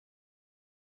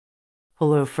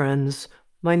Hello, friends.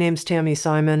 My name's Tami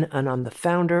Simon, and I'm the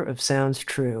founder of Sounds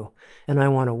True, and I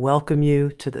want to welcome you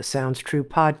to the Sounds True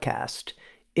podcast,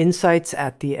 Insights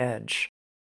at the Edge.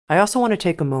 I also want to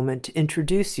take a moment to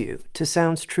introduce you to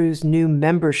Sounds True's new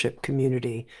membership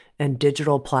community and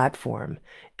digital platform.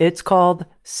 It's called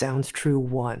Sounds True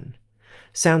One.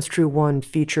 Sounds True One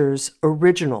features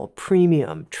original,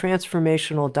 premium,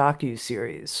 transformational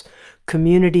docuseries,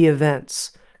 community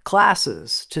events,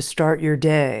 classes to start your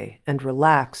day and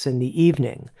relax in the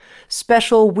evening,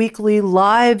 special weekly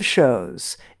live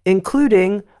shows,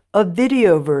 including a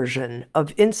video version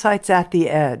of Insights at the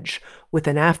Edge with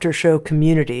an after-show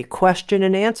community question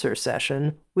and answer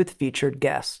session with featured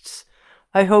guests.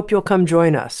 I hope you'll come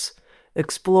join us,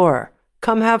 explore,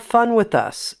 come have fun with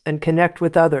us, and connect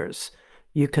with others.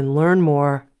 You can learn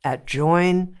more at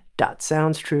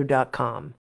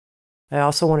join.soundstrue.com. I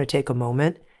also want to take a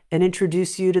moment and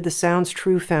introduce you to the Sounds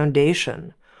True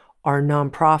Foundation, our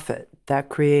nonprofit that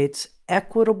creates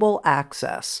equitable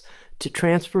access to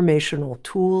transformational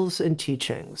tools and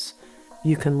teachings.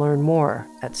 You can learn more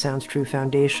at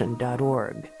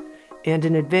soundstruefoundation.org. And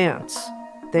in advance,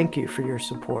 thank you for your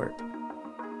support.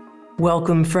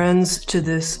 Welcome, friends, to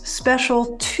this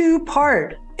special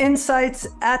two-part Insights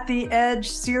at the Edge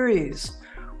series.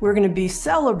 We're going to be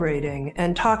celebrating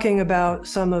and talking about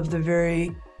some of the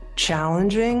very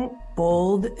challenging,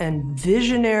 bold, and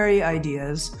visionary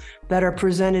ideas that are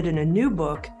presented in a new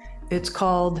book. It's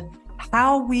called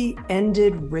How We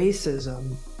Ended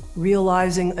Racism,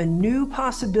 Realizing a New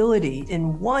Possibility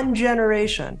in One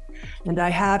Generation. And I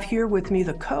have here with me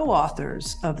the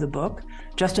co-authors of the book,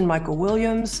 Justin Michael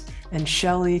Williams and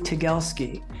Shelly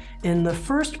Tygielski. In the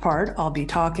first part, I'll be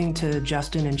talking to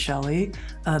Justin and Shelly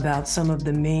about some of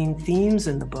the main themes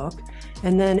in the book.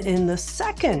 And then in the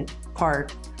second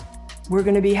part, we're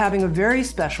going to be having a very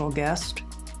special guest,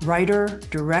 writer,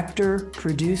 director,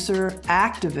 producer,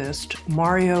 activist,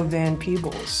 Mario Van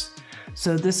Peebles.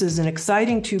 So this is an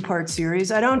exciting two-part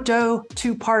series. I don't do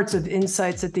two parts of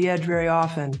Insights at the Edge very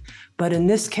often, but in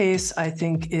this case, I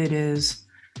think it's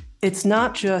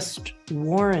not just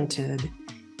warranted,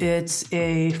 it's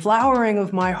a flowering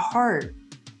of my heart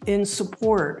in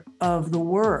support of the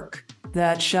work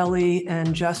that Shelly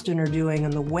and Justin are doing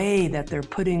and the way that they're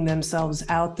putting themselves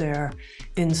out there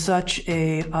in such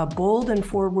a bold and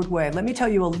forward way. Let me tell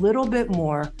you a little bit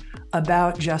more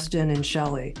about Justin and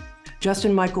Shelly.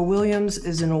 Justin Michael Williams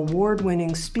is an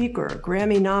award-winning speaker,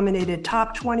 Grammy-nominated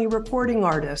top 20 recording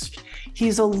artist.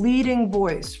 He's a leading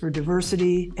voice for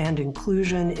diversity and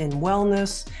inclusion in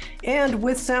wellness. And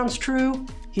with Sounds True,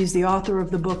 he's the author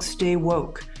of the book Stay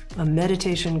Woke, a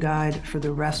meditation guide for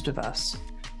the rest of us.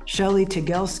 Shelly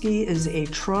Tygielski is a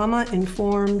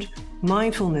trauma-informed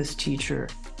mindfulness teacher,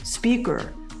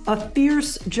 speaker, a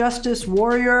fierce justice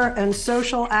warrior, and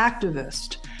social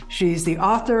activist. She's the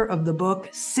author of the book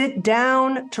Sit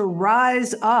Down to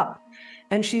Rise Up,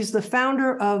 and she's the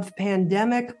founder of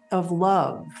Pandemic of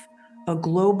Love, a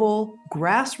global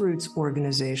grassroots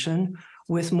organization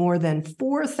with more than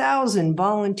 4,000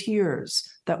 volunteers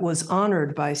that was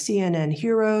honored by CNN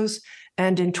Heroes.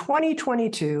 And in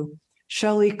 2022,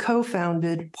 Shelly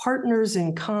co-founded Partners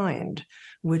in Kind,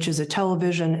 which is a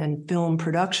television and film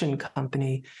production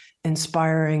company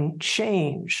inspiring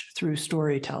change through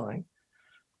storytelling.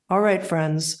 All right,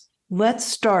 friends, let's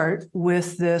start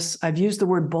with this. I've used the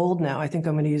word bold now. I think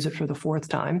I'm going to use it for the fourth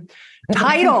time.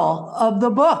 Title of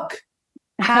the book,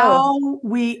 How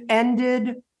We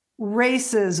Ended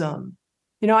Racism.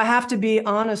 You know, I have to be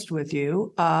honest with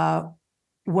you.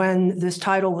 When this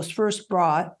title was first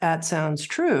brought at Sounds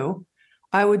True,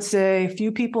 I would say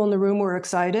few people in the room were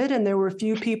excited, and there were a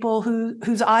few people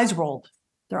whose eyes rolled.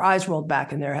 Their eyes rolled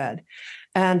back in their head.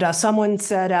 And someone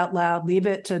said out loud, leave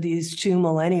it to these two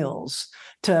millennials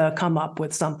to come up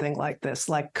with something like this.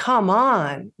 Like, come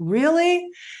on, really?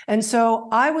 And so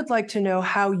I would like to know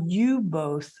how you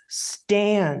both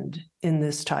stand in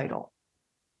this title.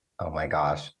 Oh my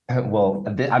gosh. Well,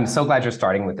 I'm so glad you're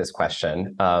starting with this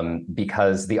question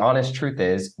because the honest truth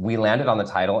is we landed on the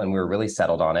title and we were really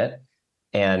settled on it.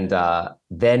 And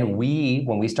then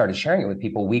when we started sharing it with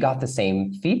people, we got the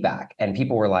same feedback and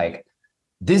people were like,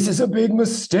 this is a big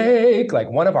mistake.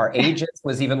 Like one of our agents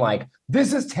was even like,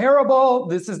 this is terrible.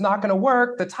 This is not going to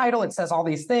work. The title, it says all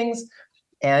these things.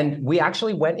 And we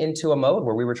actually went into a mode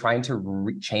where we were trying to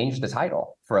change the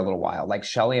title for a little while. Like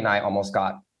Shelly and I almost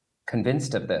got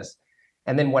convinced of this.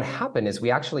 And then what happened is we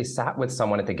actually sat with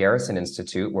someone at the Garrison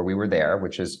Institute where we were there,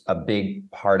 which is a big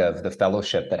part of the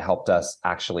fellowship that helped us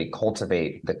actually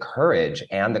cultivate the courage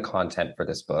and the content for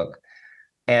this book.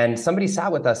 And somebody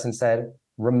sat with us and said,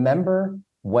 remember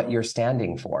what you're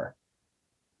standing for.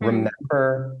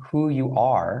 Remember who you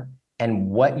are and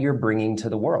what you're bringing to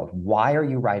the world. Why are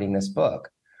you writing this book?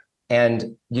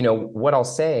 And, what I'll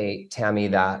say,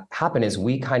 Tami, that happened is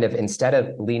we kind of, instead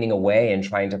of leaning away and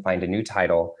trying to find a new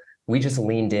title, we just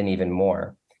leaned in even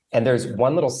more. And there's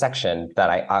one little section that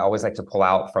I always like to pull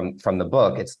out from the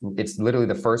book. It's literally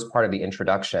the first part of the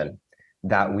introduction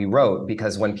that we wrote,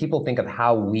 because when people think of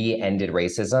how we ended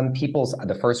racism,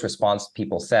 the first response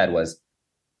people said was,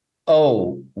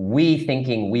 oh, we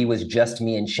thinking we was just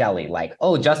me and Shelly, like,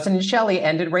 oh, Justin and Shelly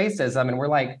ended racism. And we're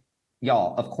like,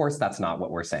 y'all, of course that's not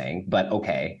what we're saying, but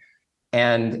okay.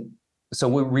 And so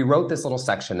we rewrote this little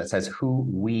section that says who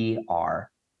we are.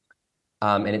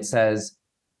 And it says,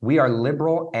 we are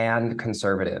liberal and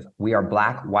conservative. We are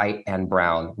Black, white, and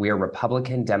brown. We are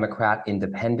Republican, Democrat,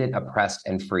 independent, oppressed,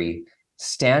 and free,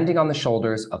 standing on the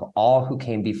shoulders of all who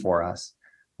came before us.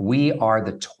 We are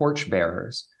the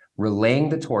torchbearers, relaying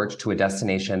the torch to a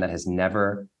destination that has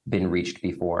never been reached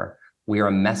before. We are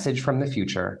a message from the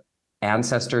future,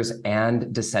 ancestors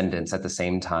and descendants at the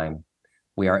same time.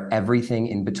 We are everything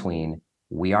in between.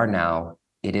 We are now.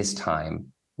 It is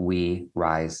time. We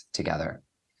rise together.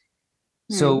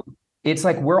 So it's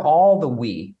like we're all the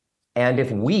we. And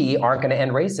if we aren't going to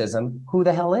end racism, who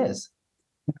the hell is?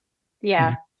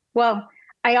 Yeah. Well,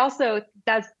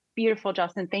 that's beautiful,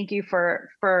 Justin. Thank you for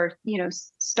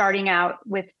starting out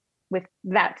with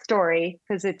that story,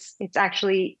 because it's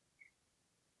actually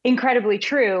incredibly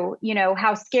true.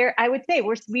 How scared, I would say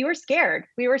we were scared.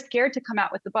 We were scared to come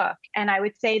out with the book. And I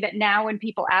would say that now when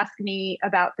people ask me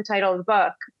about the title of the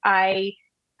book,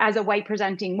 as a white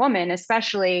presenting woman,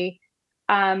 especially,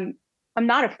 I'm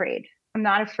not afraid. I'm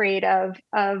not afraid of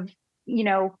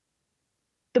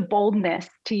the boldness,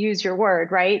 to use your word,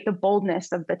 right? The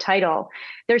boldness of the title.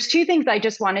 There's two things I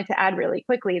just wanted to add really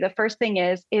quickly. The first thing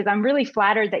is I'm really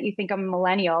flattered that you think I'm a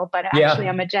millennial, but actually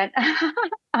I'm a Gen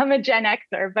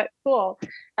Xer, but cool.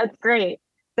 That's great.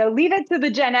 So leave it to the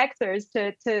Gen Xers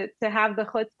to have the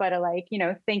chutzpah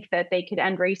to think that they could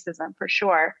end racism for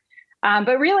sure.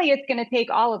 But really it's going to take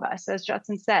all of us, as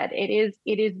Justin said. It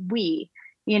is we,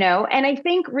 and I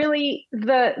think really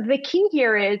the key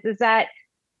here is that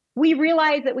we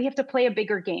realize that we have to play a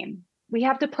bigger game. We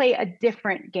have to play a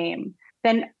different game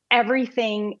than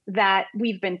everything that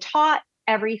we've been taught,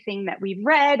 everything that we've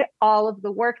read, all of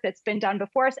the work that's been done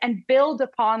before us, and build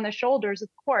upon the shoulders, of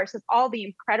course, of all the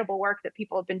incredible work that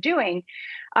people have been doing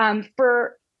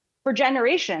for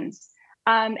generations.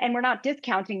 And we're not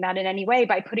discounting that in any way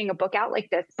by putting a book out like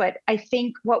this. But I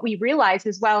think what we realize,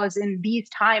 as well as in these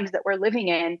times that we're living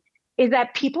in, is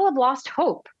that people have lost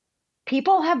hope.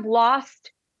 People have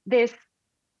lost this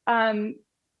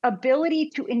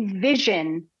ability to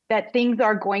envision that things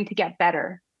are going to get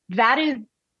better. That is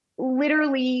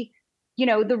literally,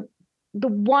 the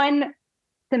one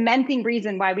cementing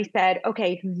reason why we said,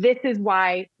 okay, this is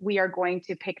why we are going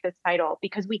to pick this title,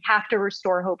 because we have to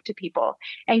restore hope to people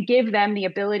and give them the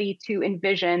ability to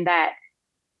envision that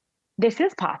this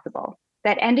is possible,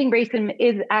 that ending racism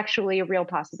is actually a real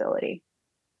possibility.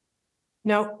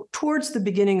 Now, towards the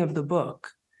beginning of the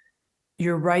book,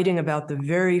 you're writing about the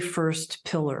very first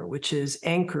pillar, which is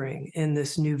anchoring in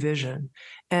this new vision.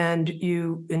 And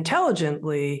you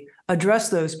intelligently address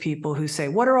those people who say,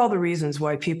 what are all the reasons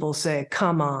why people say,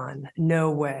 come on, no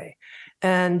way?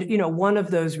 And, one of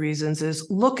those reasons is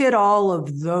look at all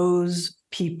of those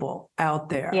people out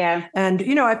there. Yeah. And,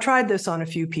 I've tried this on a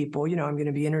few people. I'm going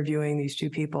to be interviewing these two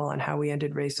people on how we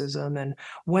ended racism. And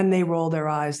when they roll their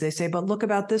eyes, they say, but look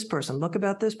about this person, look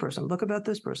about this person, look about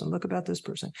this person, look about this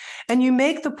person. And you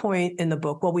make the point in the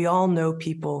book, well, we all know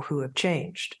people who have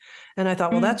changed. And I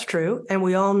thought, well, that's true. And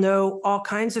we all know all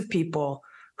kinds of people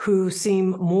who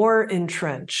seem more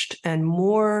entrenched and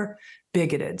more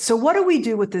bigoted. So what do we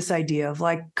do with this idea of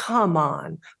come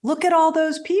on, look at all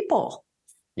those people?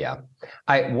 Yeah.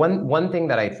 One thing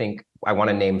that I think I want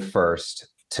to name first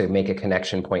to make a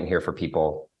connection point here for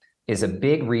people is a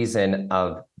big reason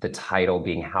of the title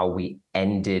being how we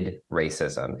ended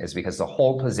racism is because the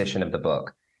whole position of the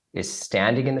book is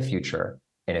standing in the future,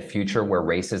 in a future where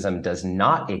racism does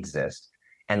not exist,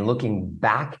 and looking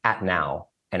back at now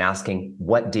and asking,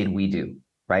 what did we do,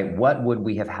 right? What would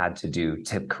we have had to do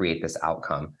to create this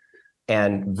outcome?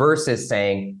 And versus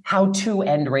saying how to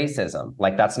end racism,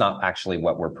 that's not actually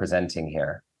what we're presenting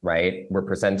here, right? We're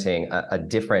presenting a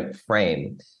different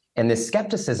frame. And this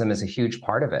skepticism is a huge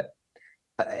part of it.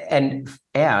 And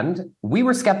we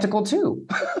were skeptical too.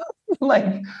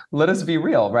 Let us be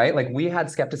real, right? We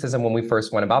had skepticism when we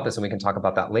first went about this, and we can talk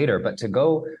about that later. But to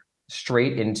go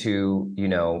straight into,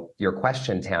 your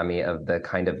question, Tami, of the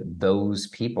kind of those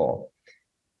people,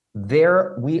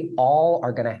 we all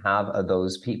are going to have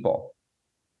those people.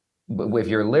 if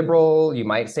you're liberal, you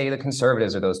might say the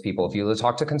conservatives are those people. If you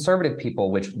talk to conservative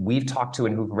people, which we've talked to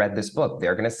and who've read this book,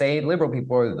 they're going to say liberal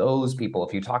people are those people.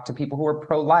 If you talk to people who are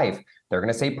pro-life, they're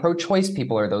going to say pro-choice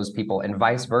people are those people, and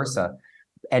vice versa.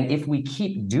 And if we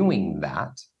keep doing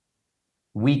that,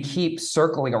 we keep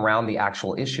circling around the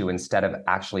actual issue instead of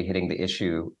actually hitting the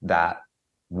issue that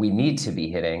we need to be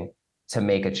hitting to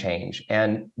make a change.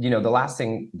 And, you know, the last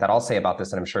thing that I'll say about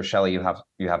this, and I'm sure, Shelly, you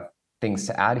have things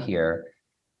to add here,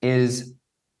 is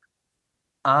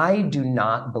I do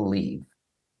not believe,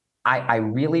 I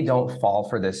really don't fall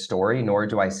for this story, nor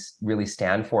do I really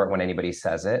stand for it when anybody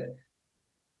says it.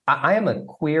 I am a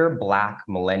queer Black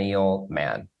millennial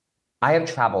man. I have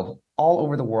traveled all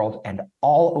over the world and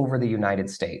all over the United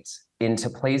States into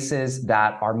places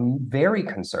that are very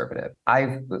conservative.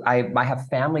 I have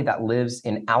family that lives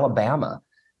in Alabama,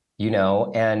 you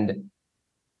know, and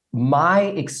my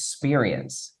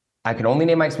experience, I can only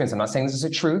name my experience. I'm not saying this is a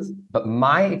truth, but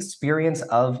my experience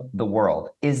of the world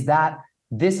is that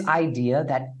this idea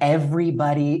that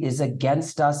everybody is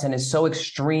against us and is so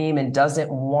extreme and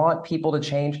doesn't want people to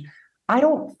change, I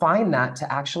don't find that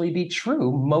to actually be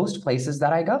true most places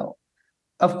that I go.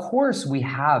 Of course, we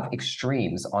have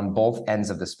extremes on both ends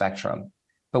of the spectrum,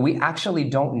 but we actually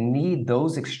don't need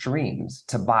those extremes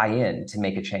to buy in to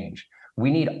make a change.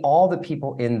 We need all the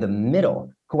people in the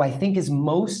middle, who I think is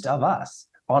most of us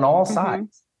on all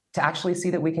sides, to actually see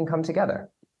that we can come together.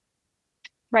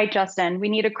 Right, Justin. We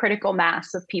need a critical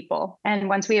mass of people, and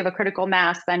once we have a critical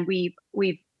mass, then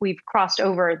we've crossed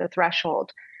over the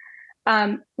threshold.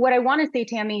 What I want to say,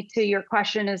 Tami, to your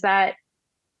question is that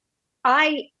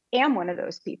I am one of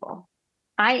those people.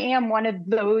 I am one of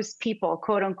those people,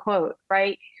 quote unquote,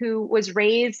 right, who was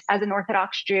raised as an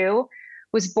Orthodox Jew,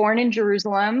 was born in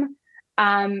Jerusalem,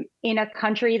 in a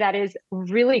country that is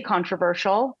really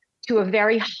controversial, to a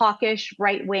very hawkish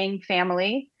right-wing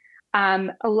family.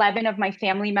 11 of my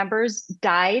family members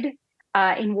died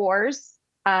in wars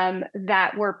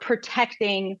that were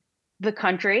protecting the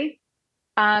country.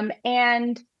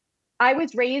 And I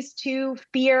was raised to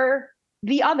fear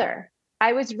the other.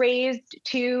 I was raised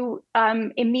to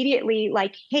immediately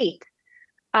hate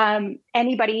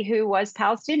anybody who was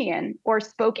Palestinian or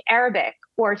spoke Arabic,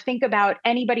 or think about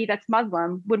anybody that's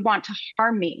Muslim would want to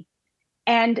harm me.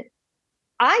 And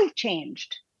I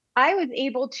changed. I was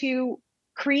able to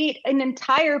create an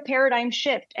entire paradigm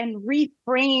shift and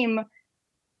reframe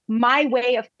my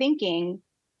way of thinking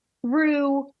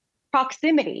through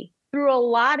proximity, through a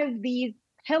lot of these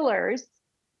pillars,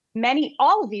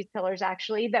 all of these pillars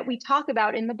actually, that we talk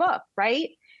about in the book, right?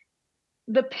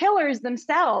 The pillars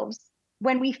themselves,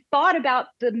 when we thought about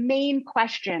the main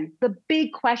question, the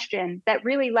big question that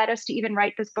really led us to even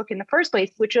write this book in the first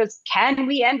place, which was, can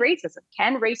we end racism?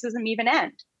 Can racism even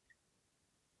end?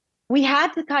 We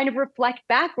had to kind of reflect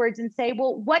backwards and say,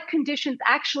 well, what conditions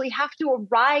actually have to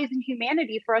arise in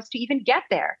humanity for us to even get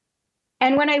there?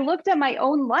 And when I looked at my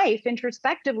own life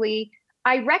introspectively,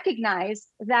 I recognized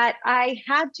that I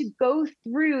had to go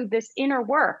through this inner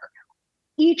work,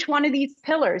 each one of these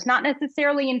pillars, not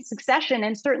necessarily in succession,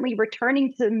 and certainly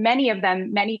returning to many of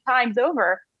them many times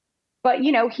over. But,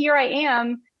 here I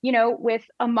am, with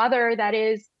a mother that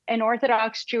is an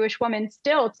Orthodox Jewish woman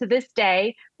still to this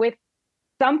day, with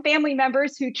some family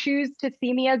members who choose to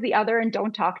see me as the other and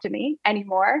don't talk to me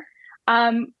anymore.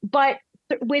 But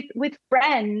with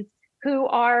friends who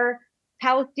are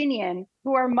Palestinian,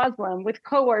 who are Muslim, with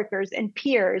coworkers and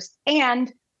peers,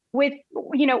 and with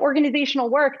organizational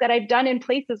work that I've done in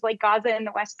places like Gaza and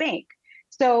the West Bank.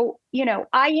 So,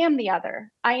 I am the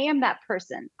other. I am that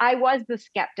person. I was the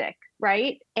skeptic,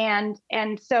 right? And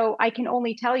so I can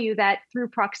only tell you that through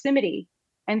proximity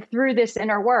and through this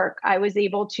inner work, I was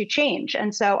able to change.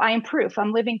 And so I am proof.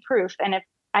 I'm living proof. And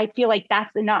I feel like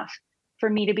that's enough for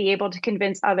me to be able to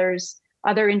convince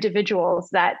other individuals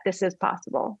that this is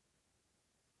possible.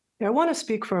 I want to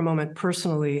speak for a moment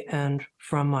personally and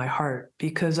from my heart,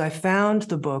 because I found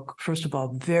the book, first of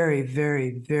all, very,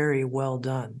 very, very well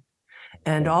done,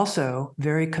 and also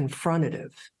very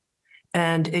confrontative.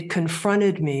 And it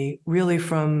confronted me really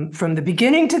from the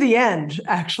beginning to the end,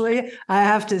 actually, I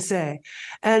have to say.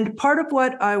 And part of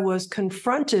what I was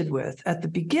confronted with at the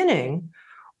beginning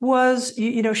was,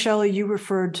 Shelly, you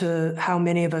referred to how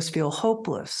many of us feel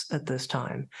hopeless at this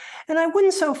time. And I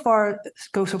wouldn't go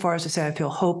so far as to say I feel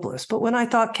hopeless, but when I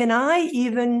thought, can I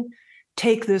even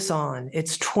take this on?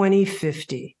 It's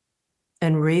 2050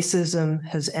 and racism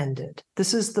has ended.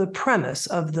 This is the premise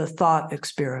of the thought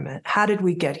experiment. How did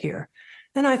we get here?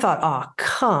 And I thought, oh,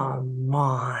 come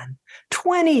on,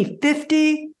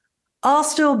 2050, I'll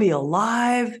still be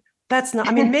alive. That's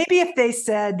not, maybe if they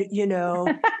said,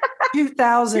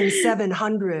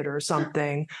 2700 or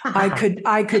something,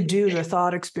 I could do the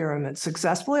thought experiment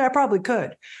successfully. I probably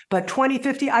could. But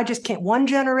 2050, I just can't. One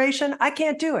generation, I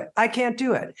can't do it. I can't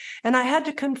do it. And I had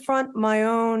to confront my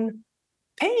own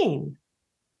pain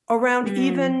around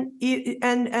even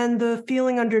and the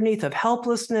feeling underneath of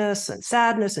helplessness and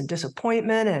sadness and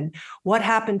disappointment and what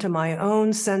happened to my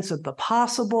own sense of the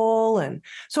possible. And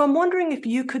so I'm wondering if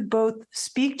you could both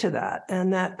speak to that,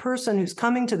 and that person who's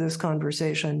coming to this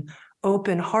conversation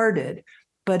open-hearted,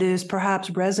 but is perhaps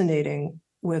resonating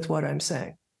with what I'm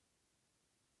saying.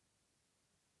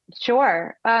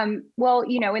 Sure. Well,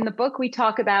 in the book, we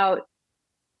talk about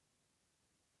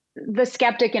the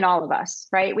skeptic in all of us,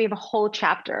 right? We have a whole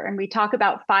chapter and we talk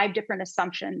about 5 different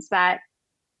assumptions that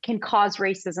can cause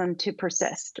racism to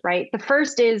persist, right? The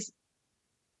first is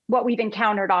what we've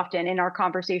encountered often in our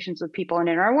conversations with people and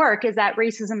in our work, is that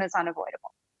racism is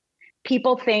unavoidable.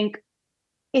 People think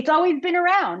it's always been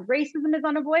around. Racism is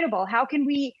unavoidable. How can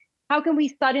we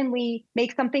suddenly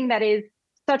make something that is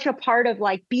such a part of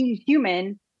like being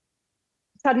human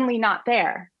suddenly not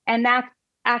there? And that's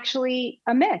actually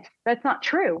a myth. That's not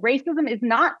true. Racism is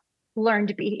not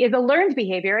is a learned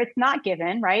behavior. It's not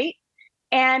given, right?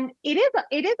 And it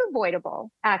is avoidable,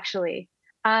 actually.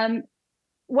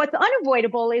 What's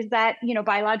unavoidable is that,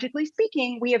 biologically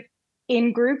speaking, we have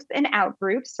in groups and out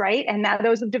groups, right? And that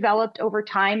those have developed over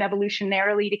time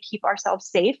evolutionarily to keep ourselves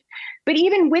safe. But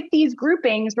even with these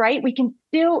groupings, right, we can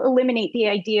still eliminate the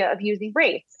idea of using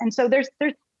race. And so there's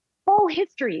whole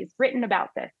histories written about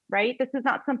this, right? This is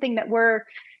not something that we're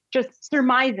just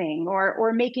surmising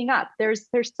or making up. There's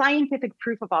scientific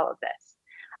proof of all of this.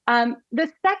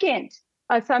 The second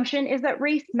assumption is that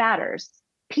race matters.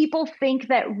 People think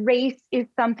that race is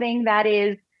something that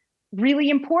is really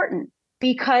important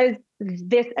because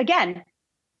this, again,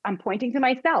 I'm pointing to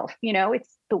myself,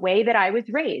 it's the way that I was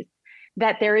raised,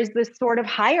 that there is this sort of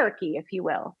hierarchy, if you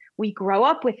will. We grow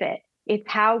up with it. It's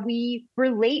how we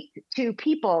relate to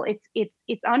people.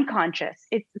 It's unconscious.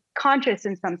 It's conscious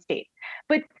in some states.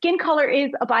 But skin color is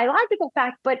a biological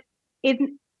fact, but race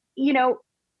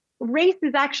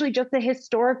is actually just a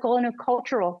historical and a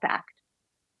cultural fact.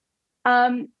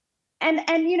 And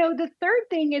the third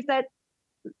thing is that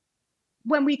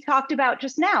when we talked about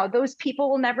just now, those people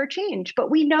will never change.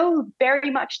 But we know very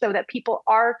much so that people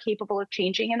are capable of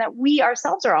changing and that we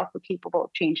ourselves are also capable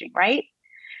of changing, right?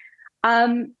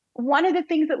 One of the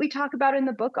things that we talk about in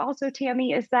the book also,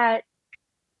 Tami, is that,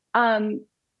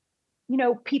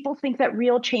 people think that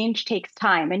real change takes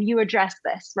time, and you address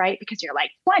this, right? Because you're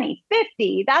like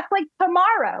 2050, that's like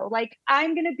tomorrow, like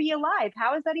I'm going to be alive.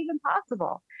 How is that even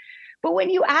possible? But when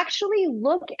you actually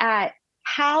look at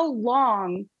how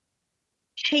long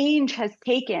change has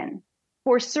taken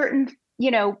for certain,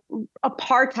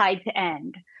 apartheid to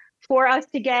end, for us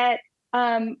to get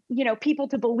people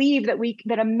to believe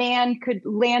that a man could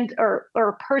land or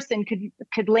a person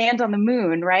could land on the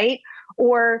moon, right?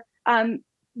 Or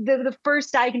the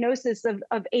first diagnosis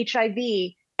of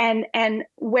HIV and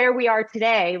where we are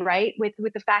today, right? With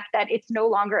the fact that it's no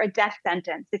longer a death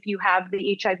sentence if you have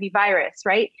the HIV virus,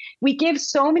 right? We give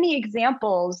so many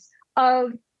examples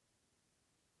of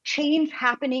change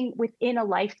happening within a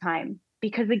lifetime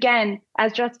because, again,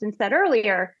 as Justin said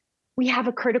earlier, we have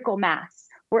a critical mass.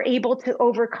 We're able to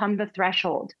overcome the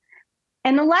threshold.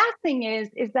 And the last thing is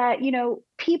that,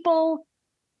 people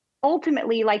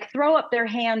ultimately like throw up their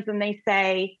hands and they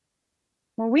say,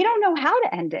 well, we don't know how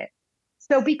to end it.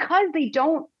 So because they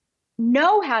don't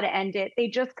know how to end it, they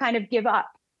just kind of give up.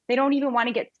 They don't even want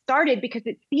to get started because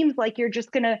it seems like you're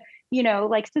just going to,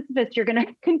 like Sisyphus, you're going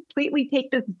to completely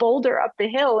take this boulder up the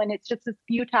hill and it's just this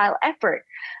futile effort.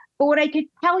 But what I could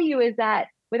tell you is that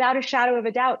without a shadow of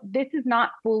a doubt, this is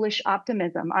not foolish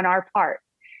optimism on our part.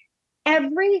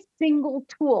 Every single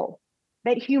tool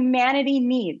that humanity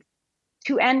needs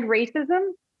to end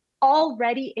racism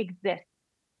already exists.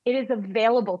 It is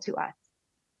available to us.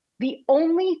 The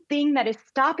only thing that is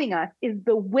stopping us is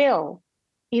the will,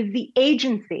 is the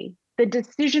agency, the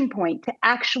decision point to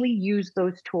actually use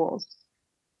those tools.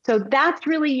 So that's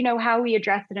really, how we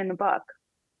address it in the book.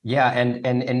 Yeah,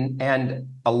 and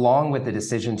along with the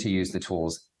decision to use the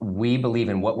tools, we believe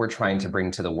in what we're trying to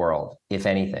bring to the world, if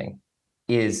anything,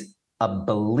 is a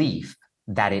belief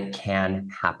that it can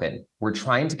happen. We're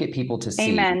trying to get people to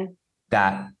see Amen.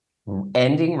 That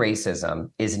ending racism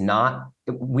is not,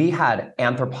 we had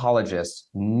anthropologists,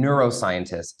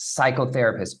 neuroscientists,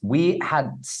 psychotherapists, we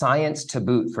had science to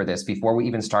boot for this before we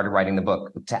even started writing the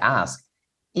book to ask,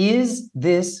 is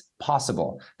this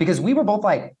possible? Because we were both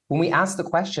like, when we asked the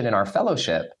question in our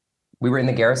fellowship, we were in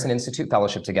the Garrison Institute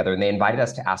fellowship together and they invited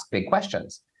us to ask big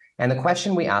questions. And the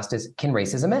question we asked is, can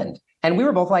racism end? And we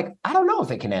were both like, I don't know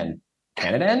if it can end.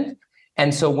 Can it end?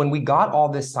 And so when we got all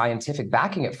this scientific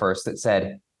backing at first that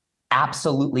said,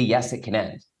 absolutely, yes, it can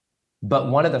end. But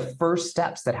one of the first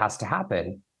steps that has to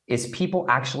happen is people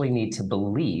actually need to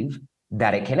believe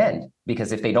that it can end.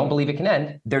 Because if they don't believe it can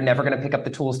end, they're never going to pick up the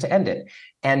tools to end it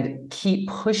and keep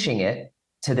pushing it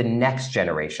to the next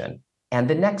generation and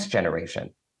the next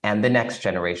generation and the next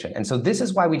generation. And so this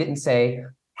is why we didn't say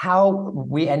how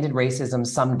we ended racism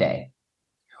someday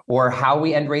or how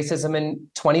we end racism in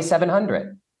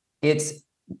 2700. It's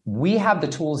we have the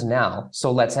tools now,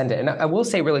 so let's end it. And I will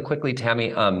say really quickly, Tami,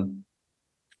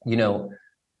 you know,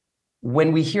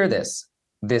 when we hear this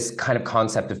kind of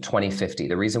concept of 2050,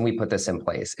 the reason we put this in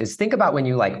place is think about when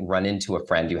you like run into a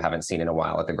friend you haven't seen in a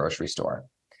while at the grocery store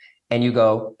and you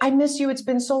go, I miss you. It's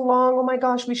been so long. Oh my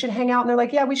gosh, we should hang out. And they're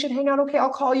like, yeah, we should hang out. Okay,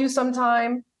 I'll call you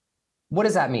sometime. What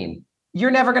does that mean?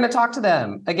 You're never going to talk to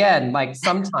them again, like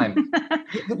sometime.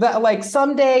 Like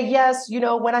someday, yes, you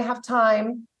know, when I have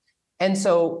time. And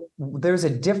so there's a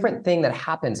different thing that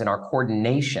happens in our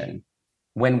coordination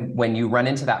when you run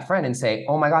into that friend and say,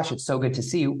 oh my gosh, it's so good to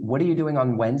see you. What are you doing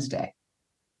on Wednesday?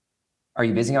 Are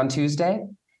you busy on Tuesday?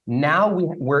 Now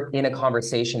we're in a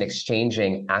conversation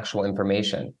exchanging actual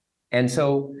information. And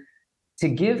so to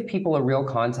give people a real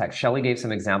context, Shelly gave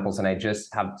some examples and I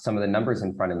just have some of the numbers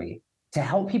in front of me to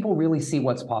help people really see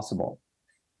what's possible.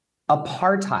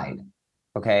 Apartheid,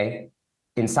 okay,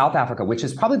 in South Africa, which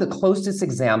is probably the closest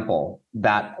example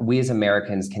that we as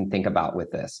Americans can think about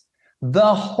with this.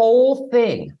 The whole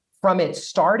thing from it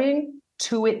starting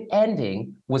to it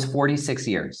ending was 46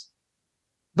 years.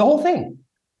 The whole thing,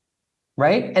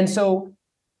 right? And so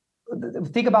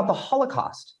think about the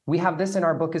Holocaust. We have this in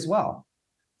our book as well.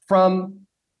 From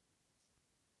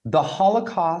the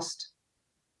Holocaust,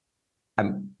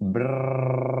 I'm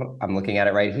looking at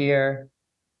it right here.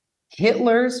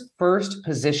 Hitler's first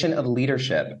position of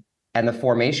leadership and the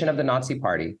formation of the Nazi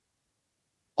Party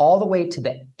all the way to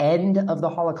the end of the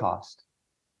Holocaust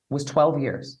was 12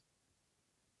 years.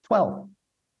 12.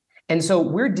 And so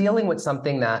we're dealing with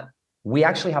something that we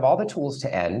actually have all the tools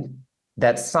to end,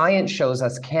 that science shows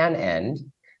us can end,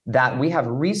 that we have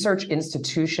research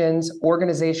institutions,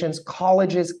 organizations,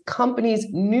 colleges, companies,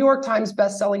 New York Times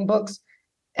best-selling books,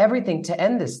 everything to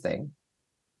end this thing.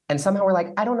 And somehow we're like,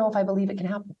 I don't know if I believe it can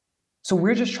happen. So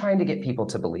we're just trying to get people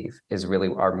to believe is really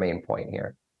our main point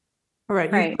here. All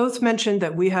right. You both mentioned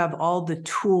that we have all the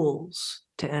tools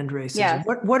to end racism. Yes.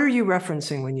 What are you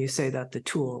referencing when you say that, the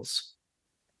tools?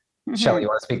 Shelly, you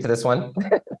want to speak to this one?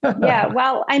 Yeah,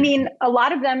 well, I mean, a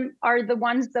lot of them are the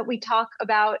ones that we talk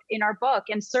about in our book.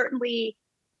 And certainly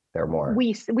there are more.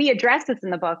 We address this in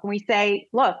the book and we say,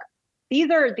 look, these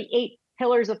are the 8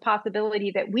 pillars of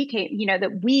possibility that we can, you know,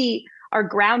 that we are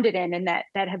grounded in and that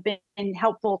have been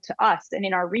helpful to us and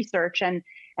in our research and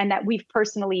that we've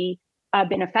personally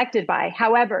been affected by.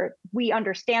 However, we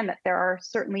understand that there are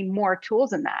certainly more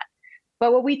tools in that.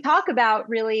 But what we talk about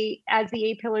really as the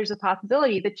 8 pillars of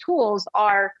possibility, the tools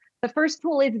are, the first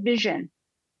tool is vision,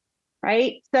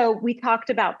 right? So we talked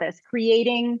about this,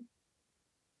 creating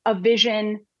a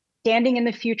vision, standing in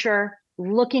the future,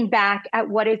 looking back at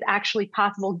what is actually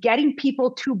possible, getting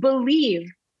people to believe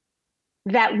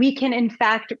that we can in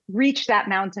fact reach that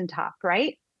mountaintop,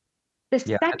 right? The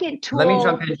second tool. Let me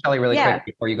jump in, Shelly, really quick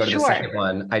before you go to the second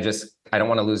one. I don't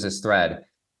want to lose this thread.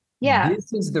 Yeah.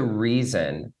 This is the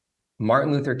reason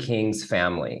Martin Luther King's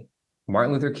family,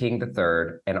 Martin Luther King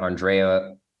III and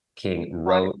Andrea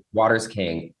Waters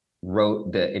King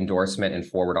wrote the endorsement and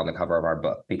forward on the cover of our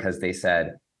book, because they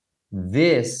said,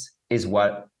 this is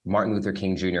what Martin Luther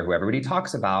King Jr., who everybody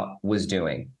talks about, was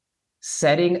doing,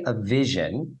 setting a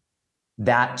vision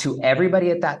that to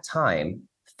everybody at that time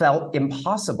felt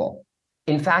impossible.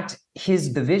 In fact,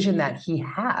 the vision that he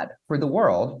had for the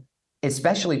world,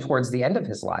 especially towards the end of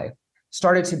his life,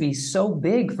 started to be so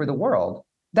big for the world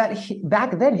that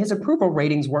back then his approval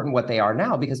ratings weren't what they are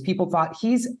now, because people thought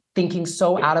he's thinking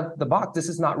so out of the box. This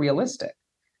is not realistic.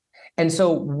 And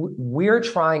so we're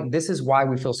trying, this is why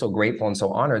we feel so grateful and so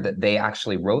honored that they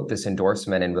actually wrote this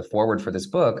endorsement and the forward for this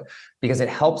book, because it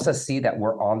helps us see that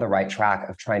we're on the right track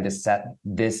of trying to set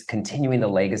this, continuing the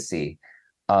legacy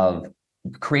of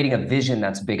creating a vision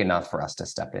that's big enough for us to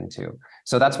step into.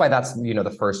 So that's why that's, you know,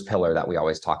 the first pillar that we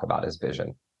always talk about is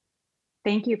vision.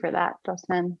 Thank you for that,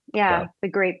 Justin. Yeah, it's a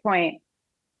great point.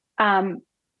 The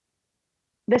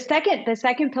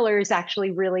second pillar is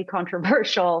actually really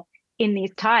controversial in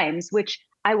these times, which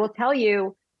I will tell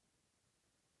you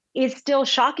is still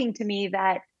shocking to me,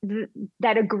 that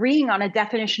that agreeing on a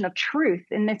definition of truth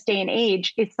in this day and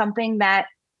age is something that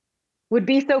would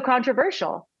be so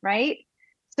controversial, right?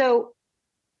 So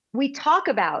we talk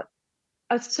about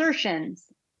assertions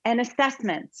and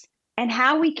assessments, and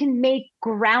how we can make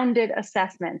grounded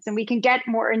assessments. And we can get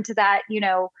more into that,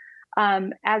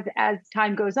 as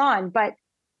time goes on. But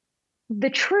the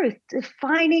truth,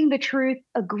 defining the truth,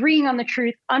 agreeing on the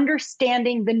truth,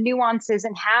 understanding the nuances,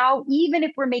 and how, even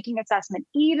if we're making assessment,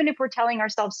 even if we're telling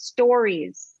ourselves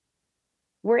stories,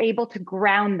 we're able to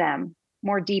ground them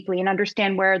more deeply and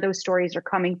understand where those stories are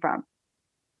coming from.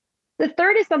 The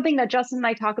third is something that Justin and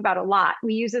I talk about a lot.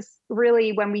 We use this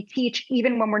really when we teach,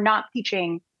 even when we're not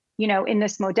teaching, in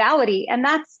this modality, and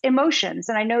that's emotions.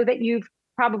 And I know that you've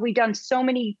probably done so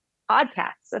many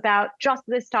podcasts about just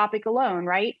this topic alone,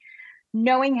 right?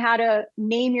 Knowing how to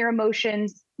name your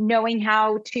emotions, knowing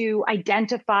how to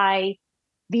identify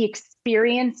the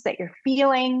experience that you're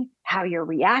feeling, how you're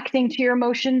reacting to your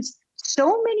emotions.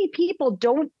 So many people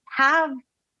don't have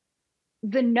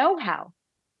the know-how.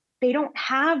 They don't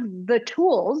have the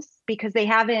tools because they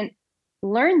haven't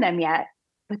learned them yet,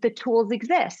 but the tools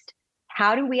exist.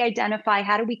 How do we identify?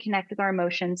 How do we connect with our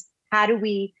emotions? How do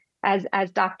we, as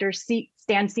Dr.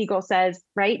 Stan Siegel says,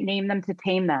 right, name them to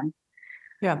tame them?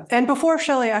 Yeah. And before,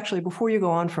 Shelly, actually, before you go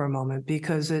on for a moment,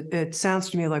 because it sounds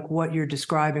to me like what you're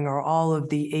describing are all of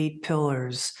the 8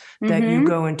 pillars that you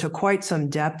go into quite some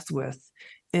depth with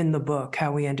in the book,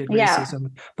 How We Ended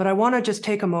Racism. But I want to just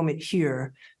take a moment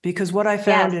here, because what I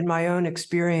found in my own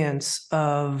experience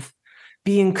of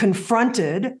being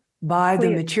confronted by the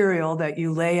material that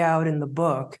you lay out in the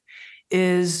book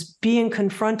is being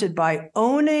confronted by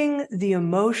owning the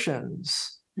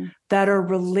emotions that are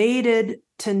related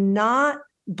to not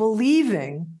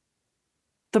believing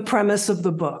the premise of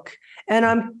the book. And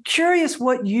I'm curious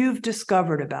what you've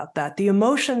discovered about that, the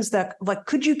emotions that, like,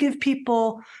 could you give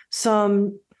people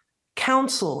some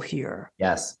counsel here?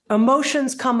 Yes.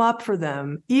 Emotions come up for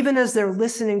them even as they're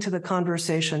listening to the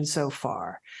conversation so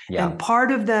far. Yeah. And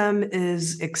part of them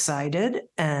is excited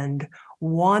and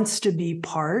wants to be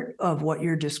part of what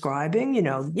you're describing.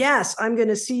 Yes, I'm going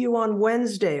to see you on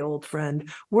Wednesday, old friend.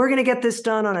 We're going to get this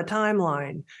done on a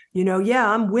timeline.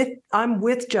 I'm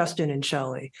with Justin and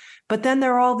Shelly. But then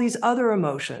there are all these other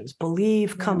emotions.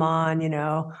 Believe, come on,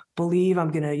 believe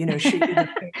I'm going to, shoot you the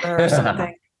paper or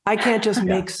something. I can't just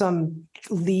make some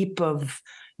leap of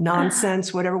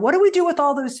nonsense, whatever. What do we do with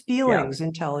all those feelings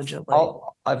intelligently?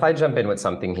 If I jump in with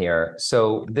something here.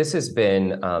 So this has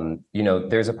been,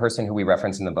 there's a person who we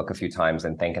reference in the book a few times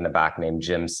and think in the back named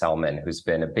Jim Selman, who's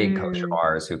been a big coach of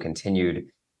ours who continued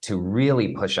to really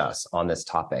push us on this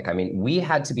topic. I mean, we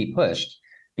had to be pushed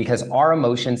because our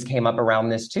emotions came up around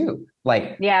this too.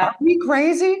 Like, are we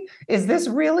crazy? Is this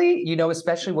really,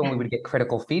 especially when we would get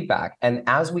critical feedback. And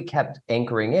as we kept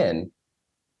anchoring in,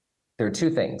 there are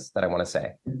 2 things that I want to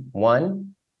say.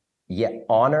 One,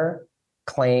 honor,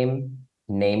 claim,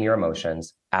 name your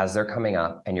emotions as they're coming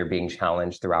up and you're being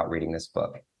challenged throughout reading this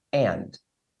book. And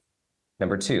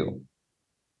number 2,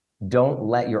 don't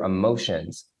let your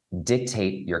emotions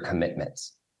dictate your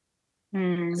commitments.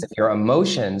 If your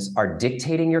emotions are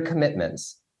dictating your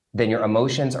commitments, then your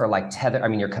emotions are like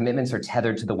your commitments are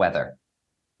tethered to the weather.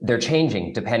 They're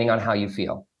changing depending on how you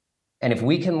feel. And if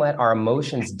we can let our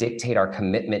emotions dictate our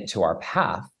commitment to our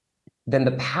path, then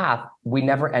the path, we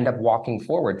never end up walking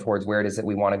forward towards where it is that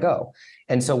we want to go.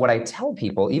 And so what I tell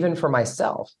people, even for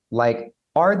myself, like,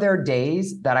 are there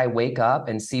days that I wake up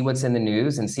and see what's in the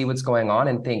news and see what's going on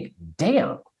and think,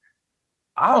 damn,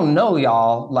 I don't know,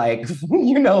 y'all, like,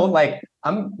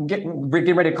 I'm getting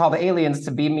ready to call the aliens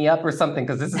to beam me up or something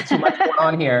because this is too much going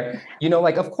on here.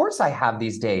 Of course I have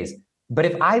these days. But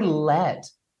if I let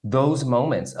those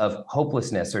moments of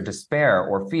hopelessness or despair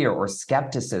or fear or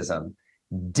skepticism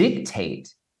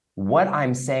dictate what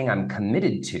I'm saying I'm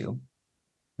committed to,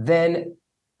 then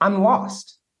I'm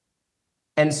lost.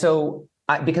 And so,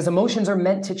 because emotions are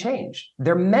meant to change.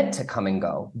 They're meant to come and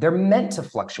go. They're meant to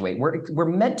fluctuate. We're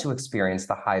meant to experience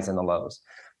the highs and the lows.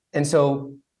 And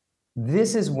so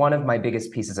this is one of my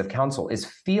biggest pieces of counsel is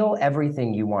feel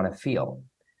everything you want to feel.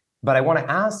 But I want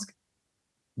to ask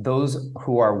those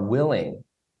who are willing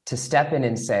to step in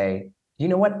and say, you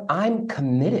know what? I'm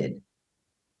committed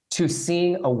to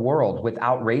seeing a world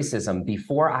without racism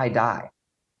before I die.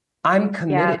 I'm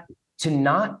committed to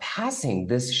not passing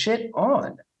this shit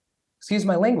on, excuse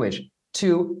my language,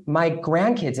 to my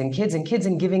grandkids and kids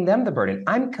and giving them the burden.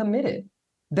 I'm committed.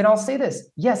 Then I'll say this,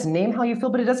 yes, name how you feel,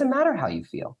 but it doesn't matter how you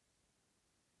feel.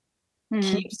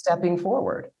 Keep stepping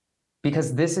forward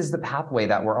because this is the pathway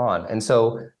that we're on. And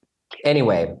so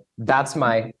anyway, that's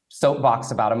my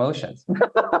soapbox about emotions.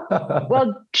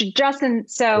 Well, Justin,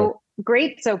 so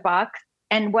great soapbox.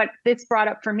 And what this brought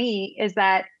up for me is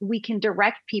that we can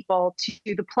direct people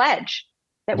to the pledge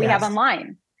that we have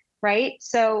online, right?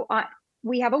 So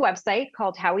we have a website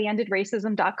called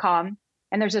howweendedracism.com,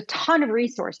 and there's a ton of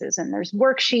resources, and there's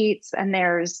worksheets, and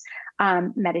there's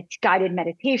guided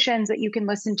meditations that you can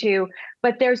listen to,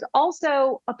 but there's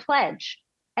also a pledge.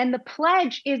 And the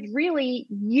pledge is really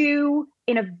you,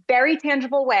 in a very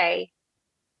tangible way,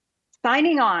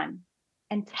 signing on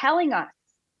and telling us,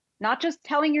 not just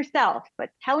telling yourself, but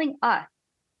telling us,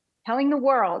 telling the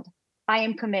world, I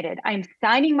am committed. I am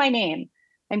signing my name.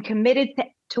 I'm committed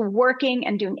to working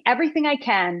and doing everything I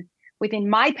can within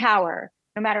my power,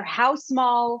 no matter how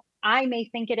small I may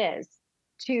think it is,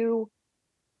 to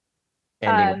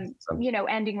ending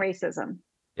racism.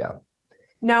 Yeah.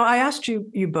 Now, I asked you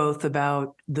both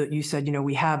about you said,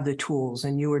 we have the tools,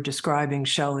 and you were describing,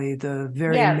 Shelly, the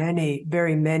very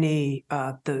many,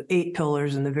 the 8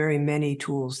 pillars and the very many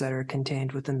tools that are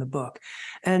contained within the book.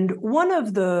 And one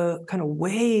of the kind of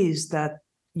ways that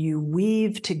you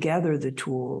weave together the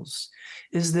tools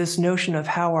is this notion of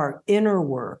how our inner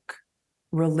work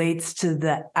relates to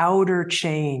the outer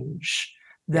change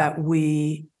that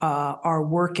we are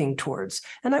working towards.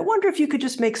 And I wonder if you could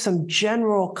just make some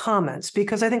general comments,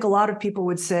 because I think a lot of people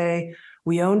would say,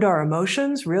 we owned our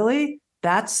emotions, really?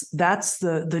 That's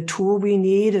the tool we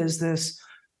need, is this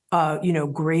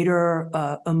greater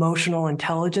emotional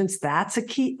intelligence. That's a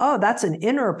key. Oh, that's an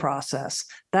inner process.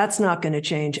 That's not going to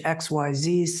change X, Y,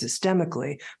 Z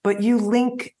systemically. But you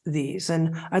link these,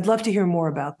 and I'd love to hear more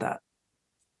about that.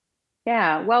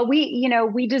 Yeah, well,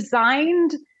 we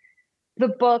designed the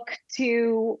book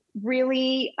to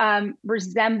really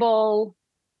resemble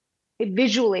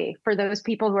visually, for those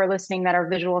people who are listening that are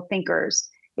visual thinkers.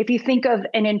 If you think of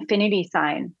an infinity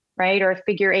sign, right, or a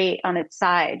figure 8 on its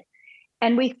side,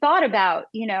 and we thought about,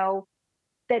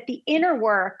 that the inner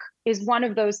work is one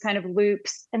of those kind of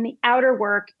loops, and the outer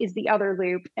work is the other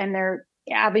loop, and they're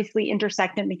obviously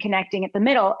intersecting and connecting at the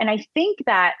middle. And I think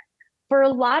that for a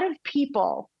lot of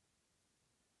people,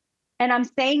 and I'm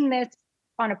saying this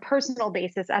on a personal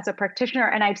basis as a practitioner,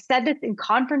 and I've said this in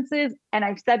conferences, and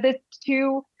I've said this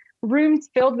to rooms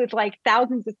filled with like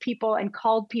thousands of people and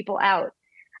called people out.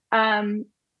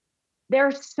 There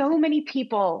are so many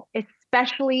people,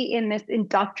 especially in this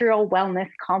industrial wellness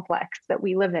complex that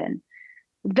we live in,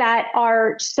 that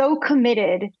are so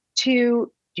committed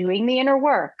to doing the inner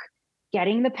work,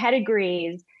 getting the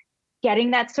pedigrees,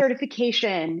 getting that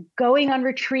certification, going on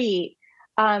retreat,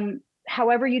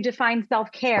 however you define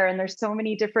self-care, and there's so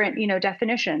many different,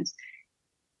 definitions.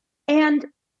 And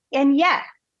yet,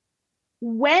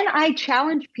 when I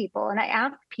challenge people and I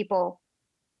ask people,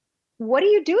 what are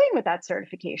you doing with that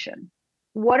certification?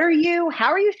 How are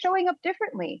you showing up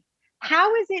differently?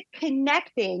 How is it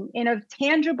connecting in a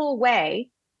tangible way,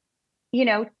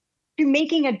 to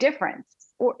making a difference?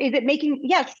 Or is it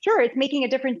yes, sure, it's making a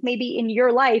difference maybe in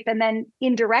your life, and then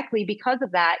indirectly because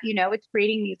of that, it's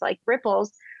creating these like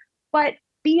ripples. But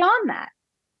beyond that,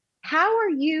 how are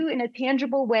you in a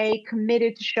tangible way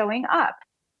committed to showing up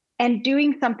and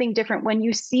doing something different when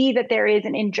you see that there is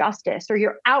an injustice, or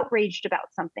you're outraged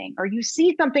about something, or you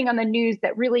see something on the news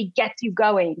that really gets you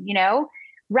going,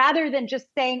 rather than just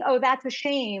saying, oh, that's a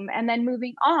shame, and then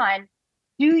moving on?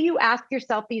 Do you ask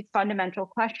yourself these fundamental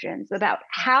questions about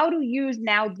how to use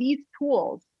now these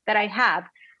tools that I have?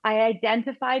 I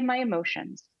identified my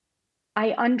emotions.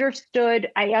 I understand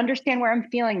where I'm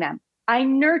feeling them. I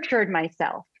nurtured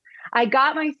myself. I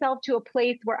got myself to a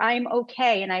place where I'm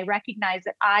okay, and I recognize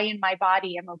that I and my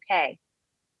body am okay.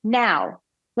 Now,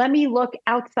 let me look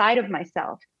outside of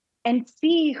myself and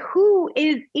see who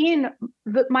is in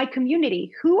my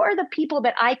community. Who are the people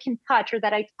that I can touch, or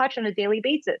that I touch on a daily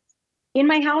basis, in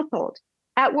my household,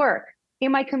 at work,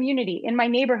 in my community, in my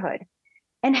neighborhood?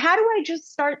 And how do I just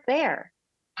start there?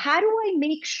 How do I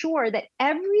make sure that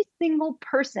every single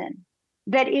person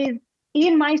that is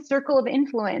in my circle of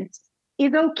influence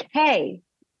is okay?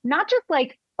 Not just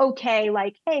like, okay,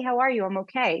 like, hey, how are you? I'm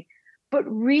okay. But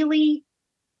really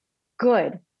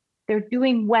good. They're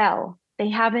doing well. They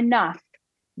have enough.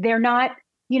 They're not,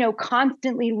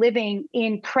 constantly living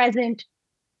in present,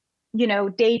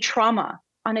 day trauma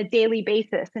on a daily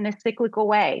basis in a cyclical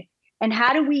way. And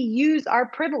how do we use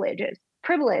our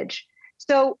privilege?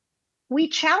 So we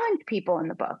challenge people in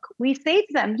the book. We say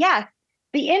to them, yes,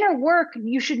 the inner work,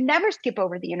 you should never skip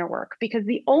over the inner work, because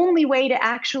the only way to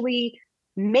actually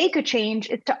make a change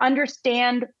is to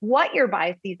understand what your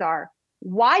biases are,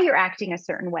 why you're acting a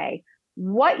certain way,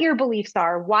 what your beliefs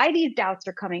are, why these doubts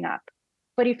are coming up.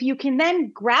 But if you can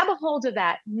then grab a hold of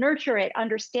that, nurture it,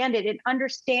 understand it, and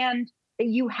understand that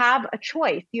you have a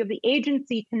choice, you have the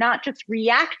agency to not just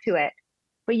react to it,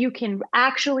 but you can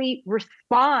actually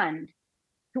respond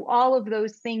to all of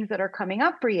those things that are coming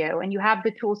up for you, and you have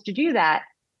the tools to do that,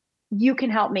 you can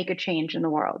help make a change in the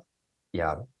world.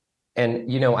 Yeah.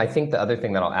 And, I think the other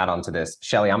thing that I'll add on to this,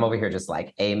 Shelly, I'm over here just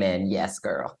like, amen. Yes,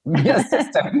 girl. Yes,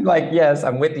 sister. Like, yes,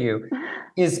 I'm with you.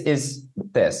 Is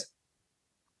this.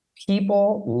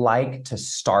 People like to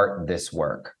start this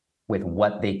work with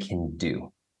what they can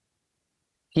do.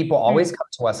 People always come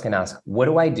to us and ask, what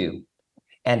do I do?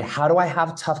 And how do I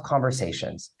have tough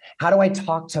conversations? How do I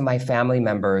talk to my family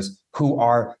members who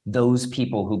are those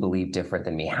people who believe different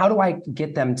than me? How do I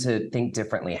get them to think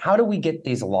differently? How do we get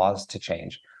these laws to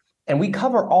change? And we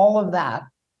cover all of that,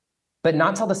 but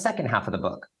not till the second half of the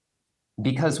book.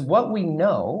 Because what we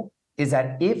know is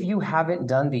that if you haven't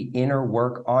done the inner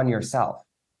work on yourself,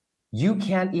 you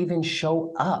can't even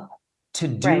show up to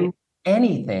do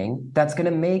anything that's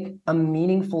going to make a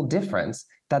meaningful difference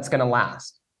that's going to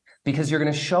last. Because you're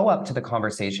going to show up to the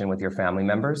conversation with your family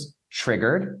members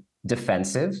triggered,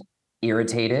 defensive,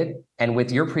 irritated, and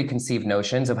with your preconceived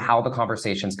notions of how the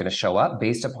conversation is going to show up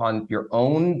based upon your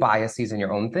own biases and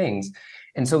your own things.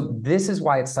 And so this is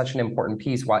why it's such an important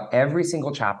piece. Why every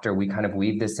single chapter we kind of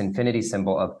weave this infinity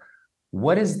symbol of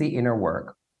what is the inner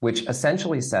work, which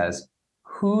essentially says,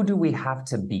 who do we have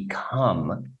to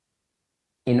become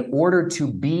in order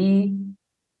to be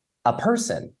a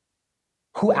person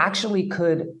who actually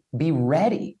could be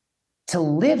ready to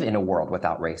live in a world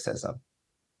without racism?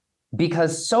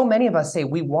 Because so many of us say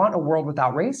we want a world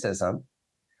without racism,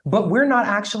 but we're not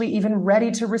actually even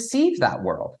ready to receive that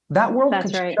world. That world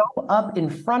could show up in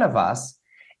front of us,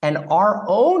 and our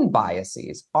own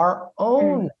biases, our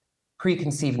own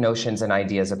preconceived notions and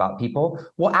ideas about people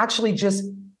will actually just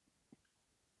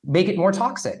make it more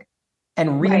toxic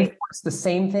and reinforce the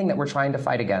same thing that we're trying to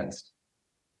fight against.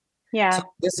 Yeah. So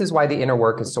this is why the inner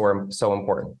work is so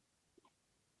important.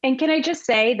 And can I just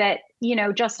say that,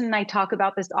 Justin and I talk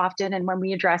about this often, and when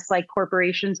we address like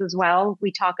corporations as well,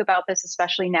 we talk about this,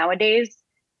 especially nowadays.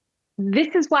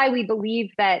 This is why we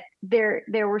believe that there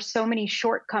were so many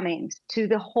shortcomings to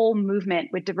the whole movement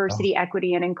with diversity,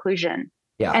 equity, and inclusion,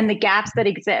 and the gaps that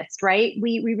exist, right?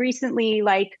 We recently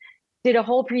did a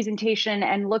whole presentation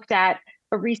and looked at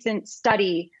a recent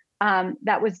study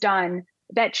that was done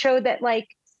that showed that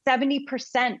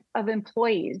 70% of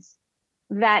employees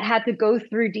that had to go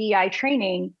through DEI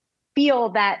training feel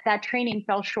that training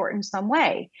fell short in some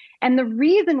way. And the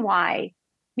reason why,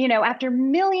 after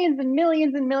millions and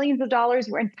millions and millions of dollars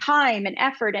in time and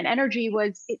effort and energy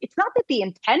it's not that the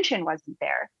intention wasn't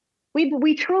there.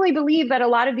 We truly believe that a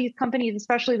lot of these companies,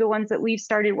 especially the ones that we've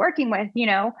started working with,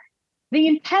 the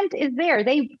intent is there.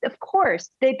 Of course,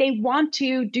 they want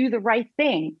to do the right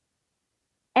thing.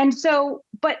 And so,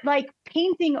 but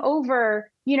painting over,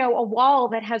 a wall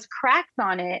that has cracks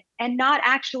on it and not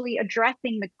actually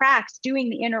addressing the cracks, doing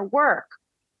the inner work,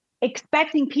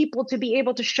 expecting people to be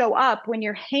able to show up when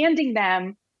you're handing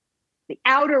them the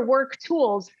outer work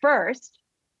tools first,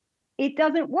 it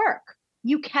doesn't work.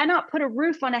 You cannot put a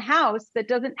roof on a house that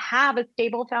doesn't have a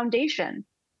stable foundation.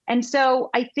 And so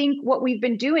I think what we've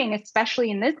been doing, especially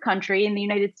in this country, in the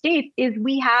United States, is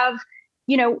we have,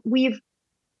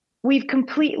 we've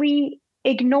completely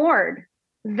ignored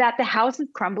that the house is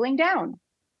crumbling down.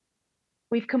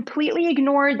 We've completely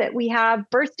ignored that we have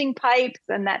bursting pipes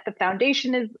and that the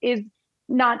foundation is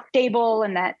not stable,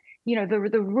 and that,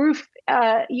 the roof,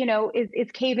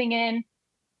 is caving in,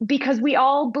 because we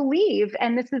all believe,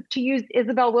 and this is to use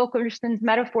Isabel Wilkerson's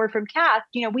metaphor from Caste,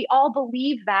 we all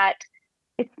believe that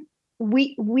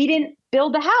we didn't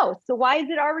build the house, so why is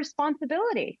it our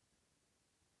responsibility?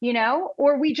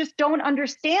 Or we just don't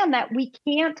understand that we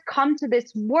can't come to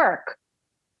this work,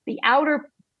 the outer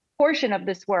portion of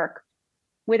this work,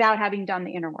 without having done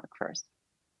the inner work first.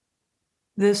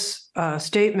 This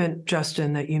statement,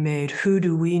 Justin, that you made, who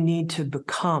do we need to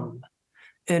become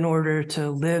in order to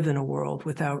live in a world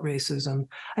without racism?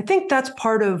 I think that's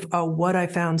part of what I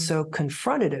found so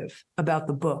confrontative about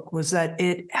the book, was that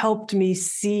it helped me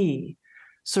see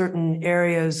certain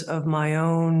areas of my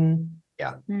own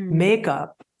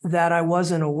makeup that I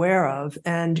wasn't aware of.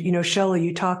 And, Shelly,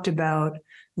 you talked about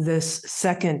this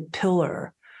second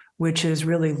pillar, which is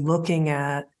really looking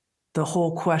at the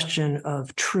whole question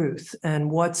of truth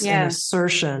and what's an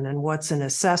assertion and what's an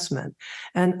assessment.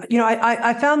 And,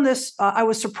 I found this, I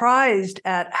was surprised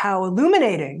at how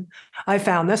illuminating I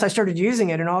found this. I started using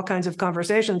it in all kinds of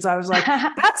conversations. I was like,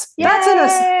 that's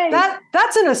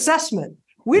an assessment.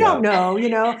 We don't know,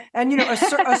 and,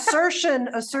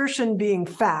 assertion being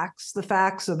facts, the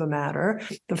facts of a matter,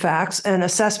 the facts, and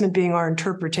assessment being our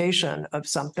interpretation of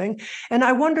something. And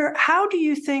I wonder, how do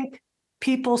you think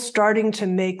people starting to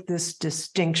make this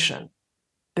distinction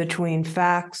between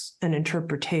facts and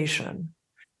interpretation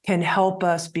can help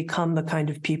us become the kind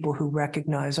of people who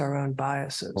recognize our own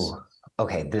biases. Ooh,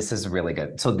 okay, this is really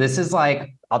good. So this is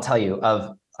like, I'll tell you,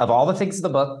 of all the things in the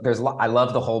book, I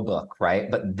love the whole book,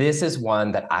 right? But this is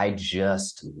one that I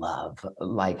just love.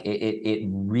 Like it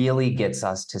really gets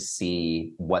us to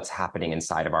see what's happening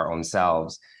inside of our own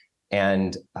selves.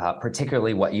 And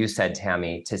particularly what you said,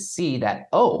 Tami, to see that,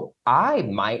 oh, I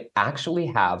might actually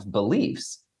have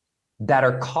beliefs that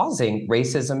are causing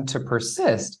racism to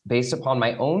persist based upon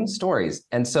my own stories.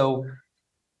 And so,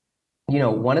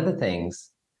 one of the things,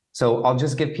 so I'll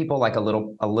just give people like a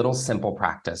little simple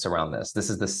practice around this. This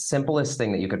is the simplest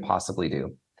thing that you could possibly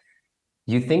do.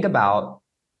 You think about,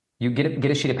 you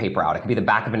get a sheet of paper out. It could be the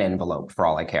back of an envelope for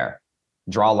all I care.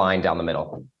 Draw a line down the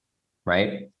middle,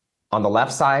 right? On the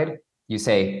left side, you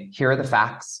say, here are the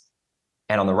facts.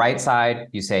 And on the right side,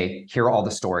 you say, here are all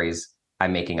the stories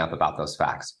I'm making up about those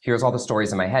facts. Here's all the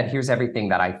stories in my head. Here's everything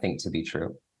that I think to be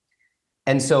true.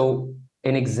 And so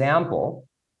an example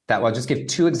that I'll just give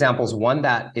two examples, one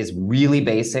that is really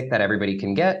basic that everybody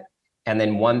can get, and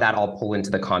then one that I'll pull into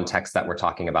the context that we're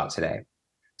talking about today.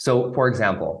 So for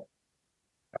example,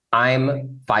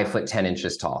 I'm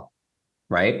 5'10" tall,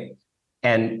 right?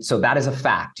 And so that is a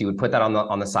fact. You would put that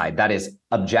on the side. That is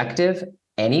objective.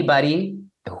 Anybody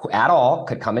at all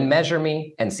could come and measure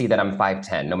me and see that I'm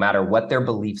 5'10", no matter what their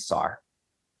beliefs are.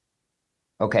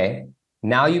 Okay,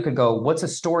 now you could go, what's a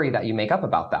story that you make up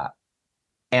about that?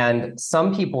 And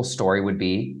some people's story would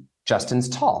be Justin's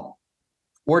tall,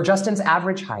 or Justin's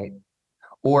average height,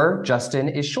 or Justin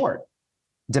is short,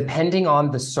 depending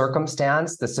on the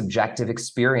circumstance, the subjective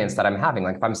experience that I'm having.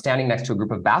 Like if I'm standing next to a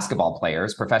group of basketball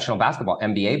players, professional basketball,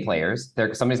 NBA players,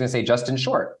 somebody's gonna say Justin's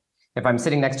short. If I'm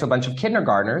sitting next to a bunch of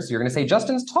kindergartners, you're gonna say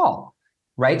Justin's tall,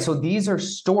 right? So these are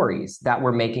stories that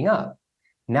we're making up.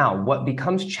 Now, what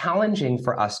becomes challenging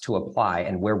for us to apply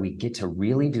and where we get to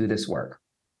really do this work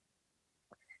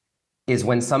is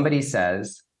when somebody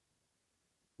says,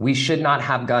 we should not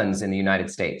have guns in the United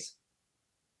States.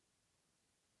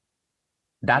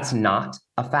 That's not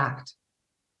a fact.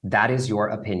 That is your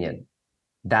opinion.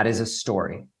 That is a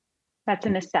story. That's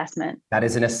an assessment. That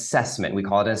is an assessment. We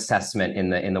call it an assessment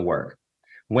in the work.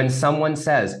 When someone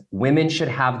says women should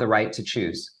have the right to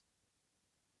choose,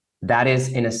 that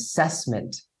is an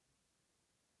assessment.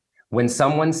 When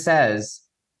someone says,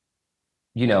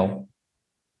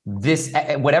 this,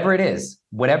 whatever it is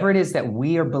that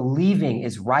we are believing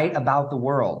is right about the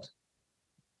world,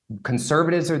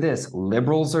 conservatives are this,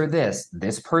 liberals are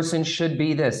this person should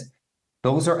be this,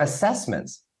 those are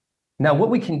assessments. Now,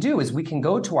 what we can do is we can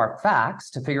go to our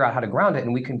facts to figure out how to ground it,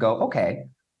 and we can go, okay,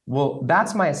 well,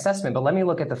 that's my assessment, but let me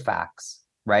look at the facts,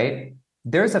 right?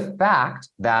 There's a fact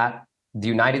that the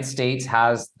United States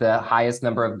has the highest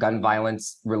number of gun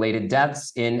violence related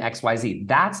deaths in XYZ.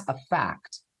 That's a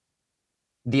fact.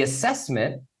 The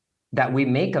assessment that we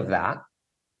make of that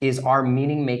is our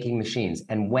meaning-making machines.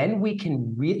 And when we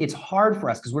can it's hard for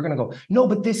us because we're gonna go, no,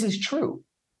 but this is true.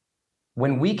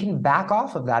 When we can back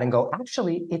off of that and go,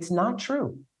 actually, it's not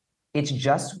true. It's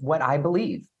just what I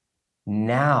believe.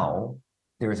 Now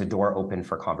there is a door open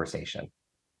for conversation.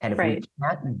 And if we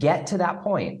can't get to that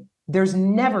point, there's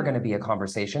never going to be a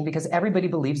conversation because everybody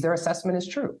believes their assessment is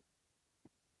true.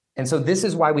 And so this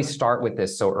is why we start with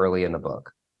this so early in the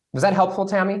book. Was that helpful,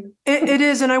 Tami? It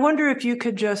is. And I wonder if you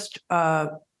could just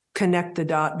connect the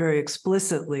dot very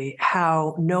explicitly,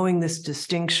 how knowing this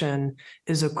distinction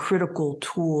is a critical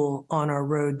tool on our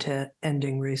road to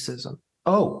ending racism.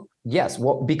 Oh, yes.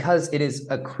 Well, because it is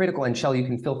a critical, and Shelly, you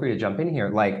can feel free to jump in here.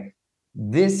 Like,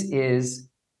 this is,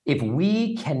 if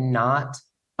we cannot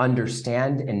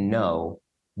understand and know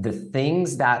the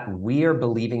things that we are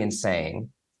believing and saying,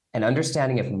 and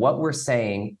understanding if what we're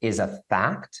saying is a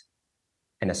fact,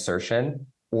 an assertion,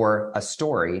 or a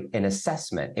story, an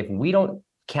assessment, if we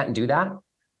can't do that,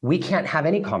 we can't have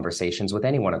any conversations with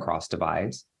anyone across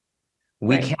divides.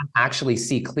 We can't actually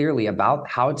see clearly about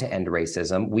how to end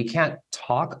racism. We can't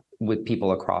talk with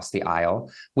people across the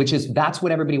aisle, that's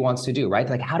what everybody wants to do, right?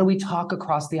 Like, how do we talk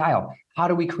across the aisle? How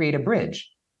do we create a bridge?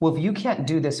 Well, if you can't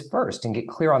do this first and get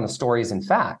clear on the stories and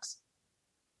facts,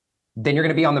 then you're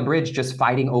going to be on the bridge just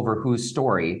fighting over whose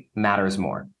story matters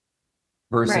more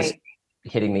versus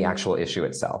hitting the actual issue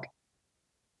itself.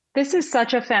 This is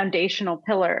such a foundational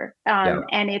pillar,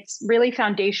 and it's really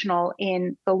foundational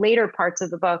in the later parts of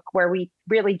the book where we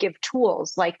really give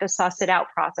tools like the suss it out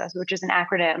process, which is an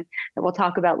acronym that we'll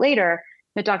talk about later,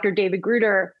 that Dr. David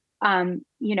Gruder,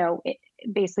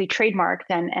 basically trademarked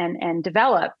and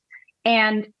developed.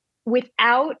 And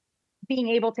without being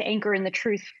able to anchor in the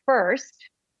truth first,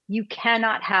 you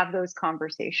cannot have those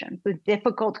conversations, the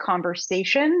difficult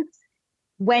conversations,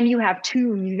 when you have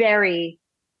two very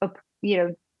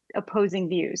opposing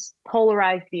views,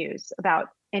 polarized views about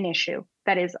an issue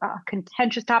that is a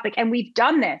contentious topic. And we've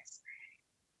done this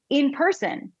in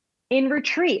person, in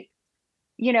retreat,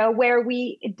 where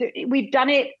we've done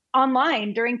it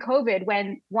online during COVID,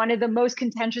 when one of the most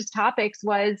contentious topics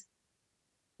was,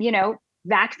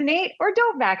 vaccinate or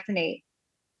don't vaccinate.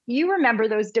 You remember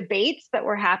those debates that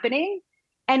were happening?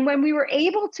 And when we were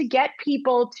able to get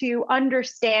people to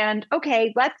understand,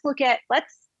 okay, let's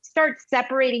start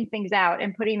separating things out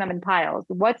and putting them in piles.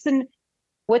 What's an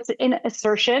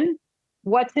assertion?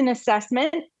 What's an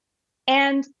assessment?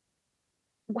 And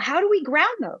how do we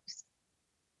ground those?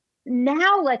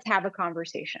 Now let's have a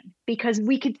conversation, because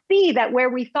we could see that where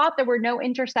we thought there were no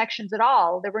intersections at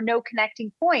all, there were no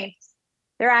connecting points,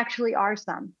 there actually are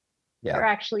some. Yeah. There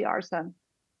actually are some.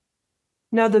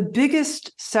 Now, the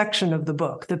biggest section of the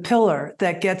book, the pillar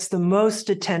that gets the most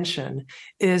attention,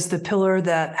 is the pillar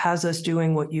that has us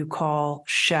doing what you call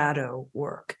shadow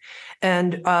work.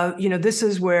 And, this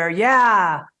is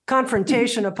where,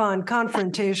 confrontation upon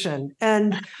confrontation.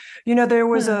 And, there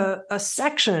was a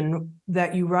section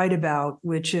that you write about,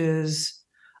 which is,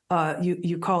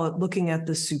 you call it looking at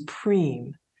the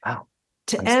supreme. Wow.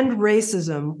 To end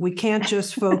racism, we can't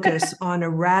just focus on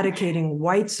eradicating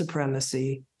white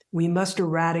supremacy. We must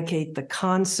eradicate the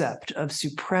concept of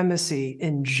supremacy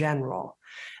in general.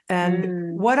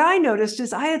 And what I noticed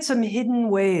is I had some hidden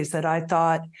ways that I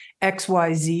thought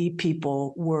XYZ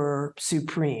people were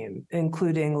supreme,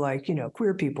 including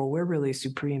queer people, we're really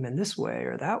supreme in this way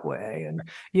or that way. And,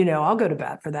 I'll go to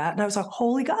bat for that. And I was like,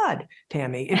 holy God,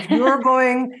 Tami, if you're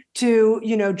going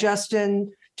to,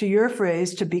 Justin, to your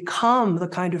phrase, to become the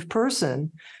kind of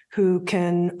person who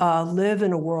can live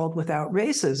in a world without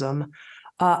racism,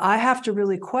 I have to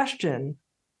really question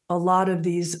a lot of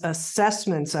these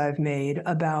assessments I've made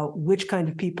about which kind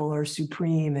of people are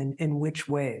supreme and in which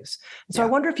ways. So I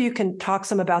wonder if you can talk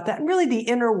some about that and really the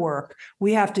inner work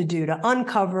we have to do to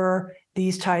uncover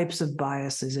these types of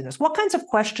biases in us. What kinds of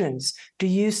questions do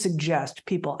you suggest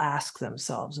people ask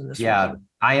themselves in this work?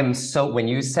 I am when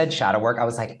you said shadow work, I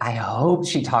was like, I hope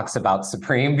she talks about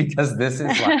supreme, because this is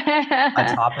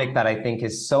a topic that I think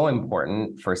is so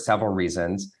important for several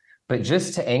reasons. But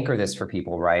just to anchor this for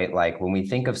people, right? Like when we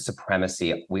think of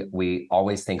supremacy, we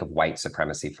always think of white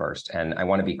supremacy first. And I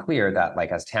want to be clear that,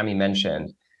 as Tami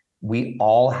mentioned, we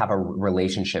all have a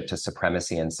relationship to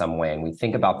supremacy in some way. And we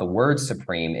think about the word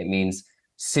supreme, it means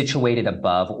situated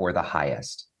above or the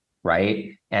highest,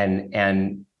 right?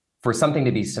 And for something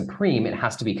to be supreme, it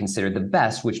has to be considered the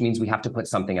best, which means we have to put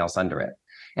something else under it.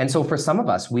 And so for some of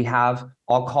us, we have,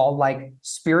 I'll call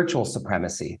spiritual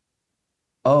supremacy.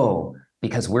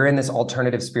 Because we're in this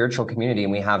alternative spiritual community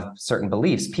and we have certain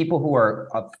beliefs. People who are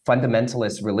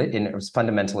fundamentalist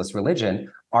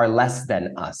religion are less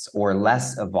than us or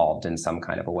less evolved in some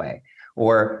kind of a way.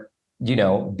 Or,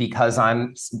 because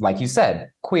I'm, like you said,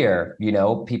 queer,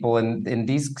 people in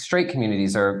these straight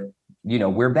communities are,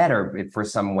 we're better for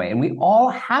some way. And we all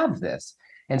have this.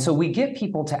 And so we get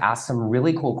people to ask some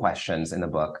really cool questions in the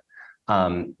book,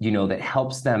 that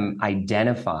helps them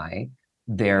identify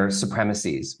their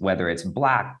supremacies, whether it's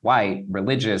Black, white,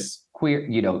 religious, queer,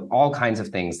 all kinds of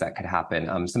things that could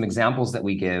happen. Some examples that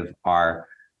we give are,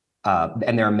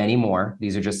 and there are many more,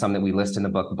 these are just some that we list in the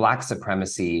book: Black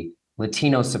supremacy,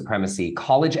 Latino supremacy,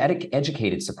 college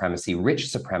educated supremacy, rich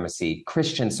supremacy,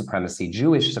 Christian supremacy,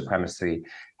 Jewish supremacy,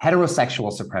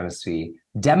 heterosexual supremacy,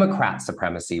 Democrat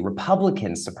supremacy,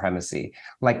 Republican supremacy.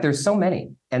 There's so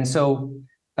many. And so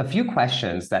a few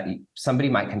questions that somebody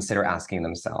might consider asking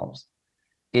themselves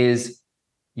is,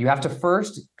 you have to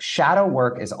first, shadow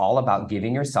work is all about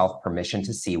giving yourself permission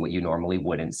to see what you normally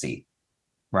wouldn't see,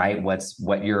 right?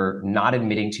 What you're not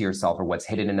admitting to yourself, or what's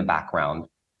hidden in the background,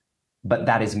 but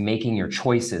that is making your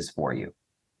choices for you.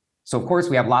 So of course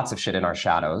we have lots of shit in our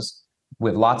shadows,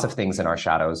 with lots of things in our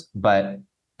shadows, but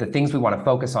the things we want to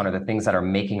focus on are the things that are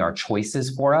making our choices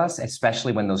for us,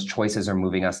 especially when those choices are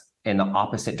moving us in the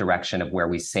opposite direction of where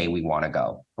we say we want to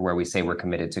go, or where we say we're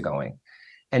committed to going.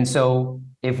 And so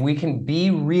if we can be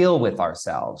real with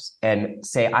ourselves and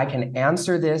say, I can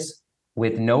answer this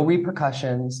with no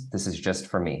repercussions, this is just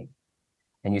for me.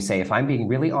 And you say, if I'm being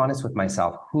really honest with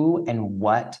myself, who and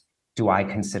what do I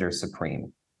consider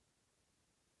supreme?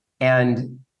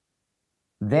 And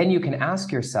then you can ask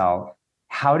yourself,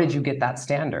 how did you get that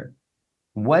standard?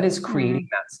 What is creating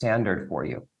that standard for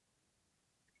you?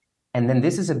 And then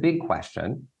this is a big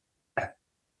question.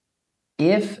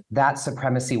 If that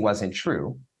supremacy wasn't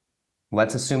true,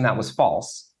 let's assume that was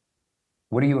false,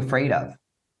 what are you afraid of?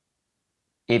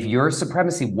 If your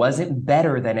supremacy wasn't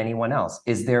better than anyone else,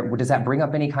 does that bring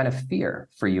up any kind of fear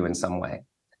for you in some way?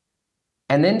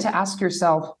 And then to ask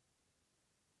yourself,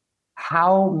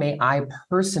 how may I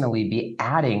personally be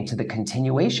adding to the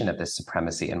continuation of this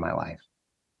supremacy in my life?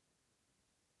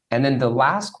 And then the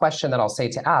last question that I'll say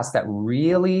to ask that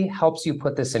really helps you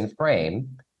put this in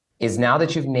frame is, now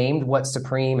that you've named what's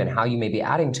supreme and how you may be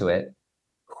adding to it,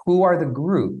 who are the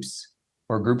groups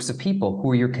or groups of people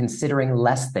who you're considering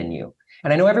less than you?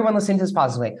 And I know everyone listening to this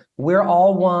podcast is like, we're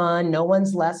all one, no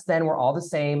one's less than, we're all the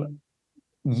same.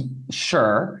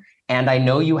 Sure. And I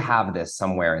know you have this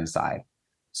somewhere inside.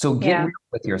 So get real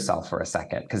with yourself for a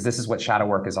second, because this is what shadow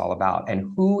work is all about.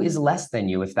 And who is less than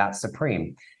you if that's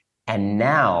supreme? And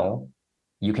now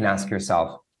you can ask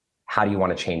yourself, how do you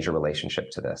want to change your relationship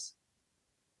to this?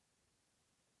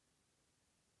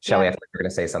 Shelly, I feel like you're going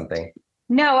to say something.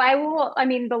 No, I will. I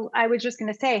mean, I was just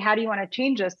going to say, how do you want to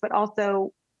change this? But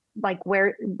also, like,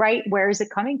 where is it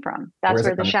coming from? That's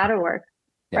where the shadow work,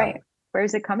 right? Where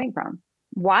is it coming from?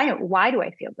 Why do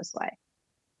I feel this way?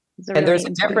 And there's a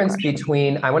difference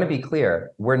between, I want to be clear,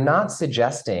 we're not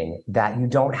suggesting that you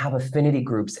don't have affinity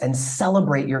groups and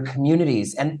celebrate your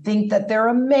communities and think that they're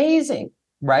amazing,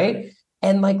 right?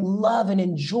 And like love and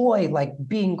enjoy like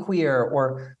being queer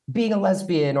or being a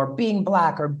lesbian or being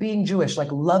Black or being Jewish,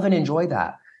 like love and enjoy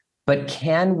that. But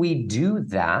can we do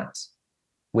that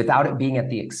without it being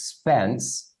at the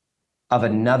expense of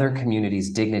another community's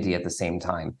dignity at the same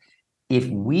time? If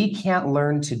we can't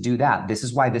learn to do that, this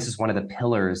is why this is one of the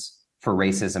pillars for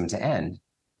racism to end.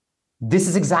 This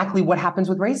is exactly what happens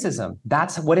with racism.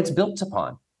 That's what it's built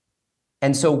upon.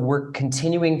 And so we're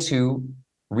continuing to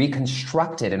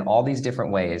reconstruct it in all these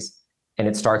different ways. And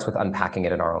it starts with unpacking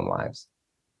it in our own lives.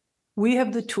 We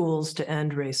have the tools to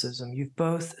end racism. You've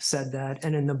both said that.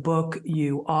 And in the book,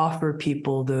 you offer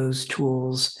people those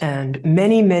tools and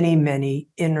many, many, many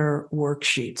inner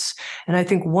worksheets. And I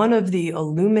think one of the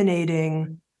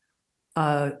illuminating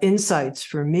insights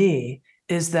for me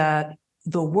is that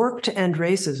the work to end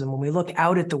racism, when we look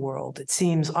out at the world, it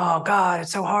seems, oh God,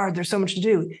 it's so hard. There's so much to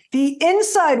do. The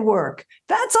inside work,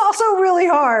 that's also really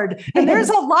hard. And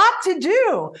there's a lot to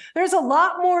do. There's a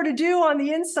lot more to do on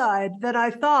the inside than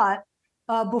I thought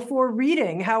before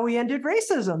reading How We Ended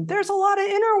Racism. There's a lot of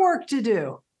inner work to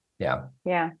do. Yeah.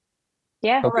 Yeah.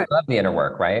 But we love the inner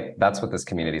work, right? That's what this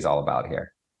community is all about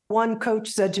here. One coach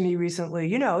said to me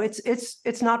recently,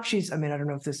 it's not, I don't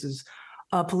know if this is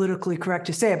politically correct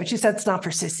to say it, but she said it's not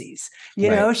for sissies. You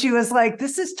know, she was like,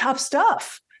 this is tough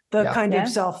stuff, the kind of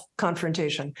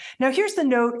self-confrontation. Now, here's the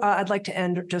note I'd like to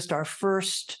end just our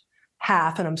first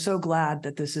half, and I'm so glad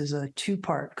that this is a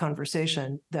two-part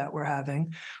conversation that we're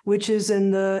having, which is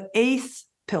in the 8th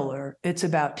pillar. It's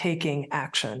about taking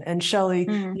action. And Shelly,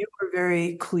 you were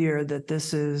very clear that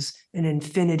this is an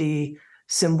infinity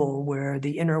symbol where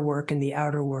the inner work and the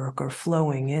outer work are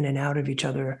flowing in and out of each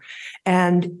other.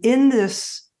 And in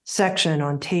this section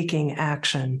on taking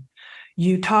action,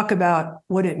 you talk about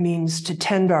what it means to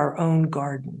tend our own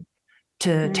garden,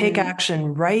 to take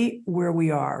action right where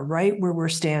we are, right where we're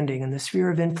standing in the sphere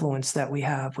of influence that we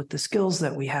have with the skills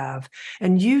that we have.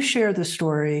 And you share the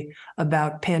story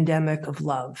about Pandemic of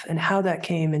Love and how that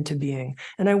came into being.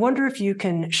 And I wonder if you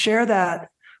can share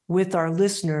that with our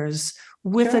listeners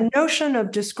with a notion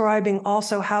of describing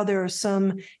also how there are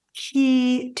some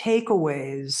key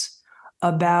takeaways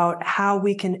about how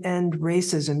we can end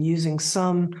racism using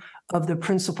some of the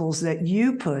principles that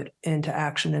you put into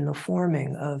action in the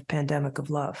forming of Pandemic of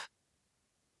Love.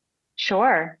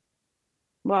 Sure.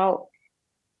 Well,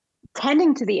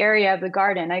 tending to the area of the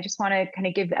garden, I just want to kind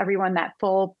of give everyone that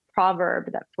full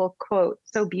proverb, that full quote.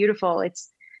 So beautiful.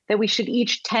 It's that we should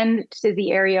each tend to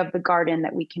the area of the garden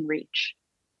that we can reach.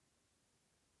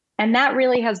 And that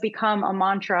really has become a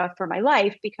mantra for my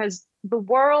life, because the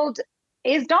world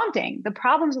is daunting. The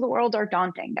problems of the world are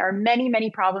daunting. There are many,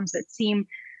 many problems that seem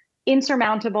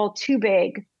insurmountable, too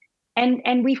big.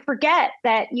 And we forget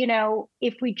that,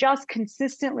 if we just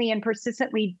consistently and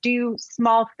persistently do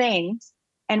small things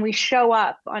and we show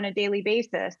up on a daily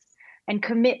basis and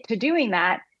commit to doing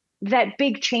that, that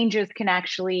big changes can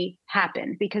actually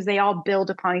happen, because they all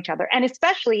build upon each other. And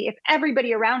especially if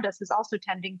everybody around us is also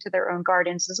tending to their own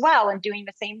gardens as well and doing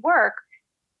the same work,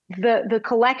 the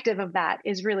collective of that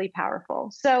is really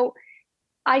powerful. So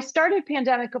I started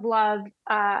Pandemic of Love.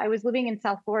 I was living in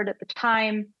South Florida at the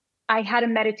time. I had a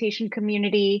meditation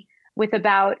community with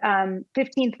about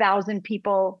 15,000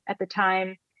 people at the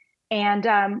time.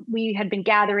 And we had been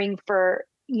gathering for,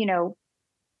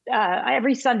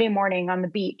 every Sunday morning on the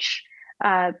beach,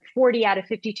 40 out of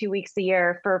 52 weeks a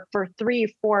year for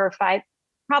 3, 4, or 5,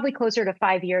 probably closer to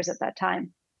 5 years at that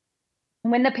time.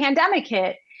 When the pandemic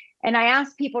hit, and I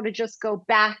asked people to just go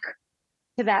back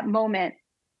to that moment,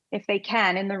 if they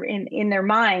can, in their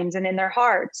minds and in their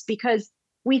hearts, because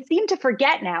we seem to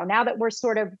forget now that we're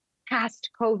sort of past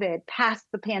COVID, past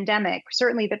the pandemic.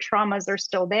 Certainly the traumas are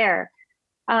still there.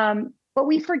 But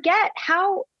we forget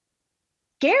how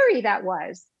scary that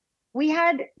was. We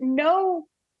had no,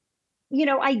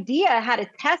 idea how to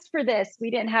test for this.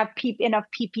 We didn't have enough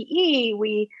PPE.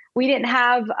 We didn't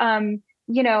have,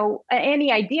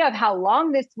 any idea of how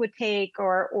long this would take,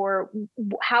 or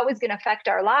how it's going to affect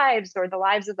our lives or the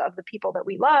lives of the people that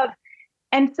we love.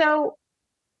 And so,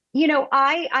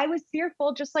 I was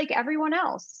fearful just like everyone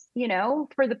else,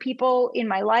 for the people in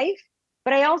my life.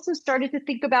 But I also started to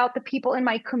think about the people in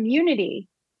my community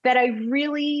that I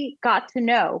really got to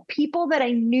know, people that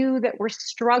I knew that were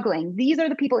struggling. These are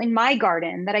the people in my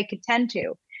garden that I could tend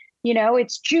to.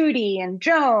 It's Judy and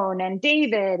Joan and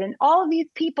David and all of these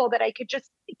people that I could just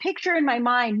picture in my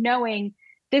mind, knowing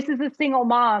this is a single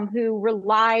mom who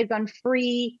relies on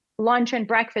free lunch and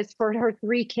breakfast for her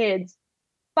 3 kids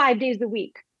 5 days a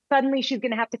week. Suddenly she's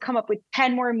going to have to come up with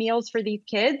 10 more meals for these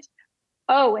kids.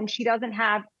 Oh, and she doesn't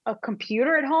have a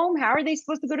computer at home. How are they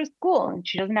supposed to go to school? And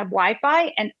she doesn't have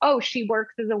Wi-Fi. And oh, she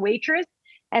works as a waitress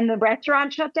and the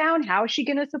restaurant shut down. How is she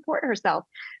going to support herself?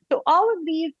 So all of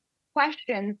these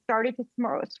questions started to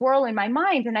swirl in my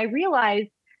mind. And I realized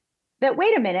that,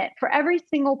 wait a minute, for every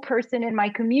single person in my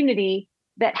community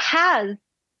that has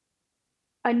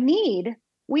a need,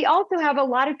 we also have a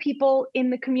lot of people in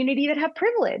the community that have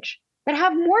privilege, that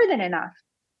have more than enough,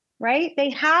 right? They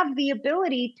have the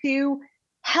ability to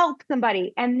help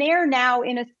somebody. And they're now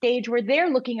in a stage where they're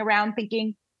looking around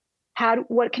thinking,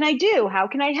 what can I do? How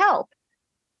can I help?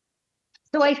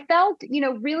 So I felt,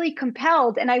 really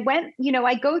compelled. And I went,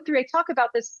 I talk about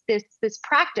this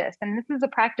practice. And this is a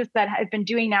practice that I've been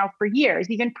doing now for years,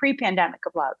 even pre-pandemic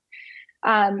of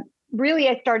love. Really,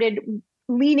 I started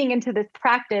leaning into this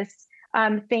practice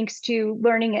thanks to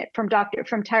learning it from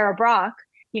Tara Brach,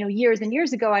 years and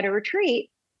years ago at a retreat.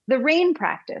 The RAIN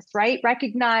practice, right?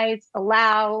 Recognize,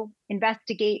 allow,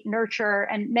 investigate, nurture.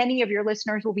 And many of your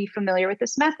listeners will be familiar with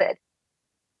this method.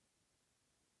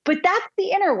 But that's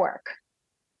the inner work.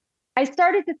 I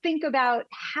started to think about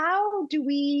how do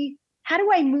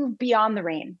I move beyond the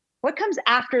rain? What comes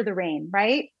after the rain,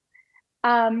 right?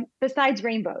 Besides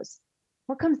rainbows,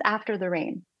 what comes after the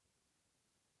rain?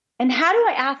 And how do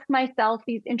I ask myself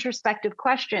these introspective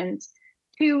questions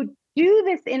to do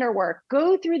this inner work,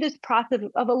 go through this process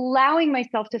of allowing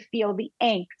myself to feel the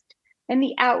angst and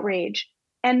the outrage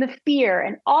and the fear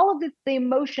and all of the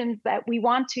emotions that we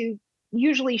want to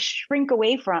usually shrink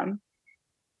away from,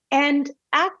 and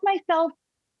ask myself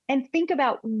and think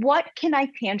about, what can I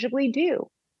tangibly do?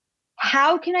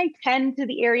 How can I tend to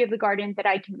the area of the garden that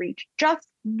I can reach? Just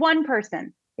one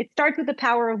person. It starts with the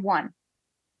power of one.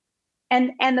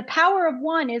 And the power of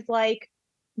one is like,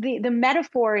 the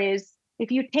metaphor is, if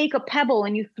you take a pebble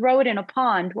and you throw it in a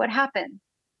pond, what happens?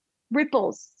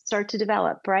 Ripples start to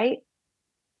develop, right?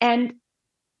 And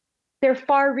they're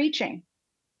far reaching.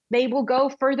 They will go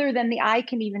further than the eye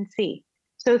can even see.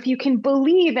 So if you can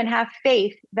believe and have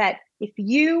faith that if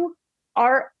you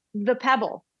are the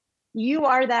pebble, you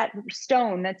are that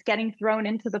stone that's getting thrown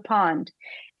into the pond,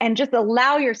 and just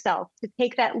allow yourself to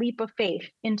take that leap of faith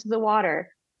into the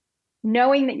water,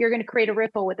 knowing that you're going to create a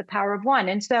ripple with the power of one.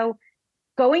 And so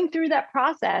going through that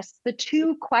process, the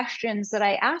 2 questions that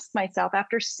I asked myself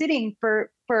after sitting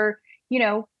for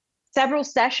several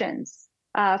sessions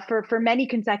for many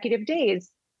consecutive days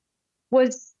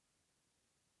was,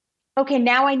 okay,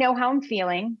 now I know how I'm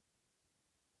feeling.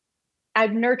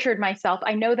 I've nurtured myself.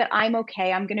 I know that I'm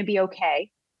okay. I'm going to be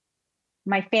okay.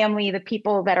 My family, the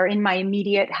people that are in my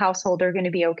immediate household are going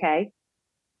to be okay.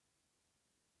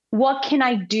 What can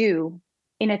I do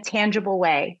in a tangible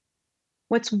way?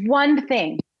 What's one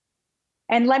thing?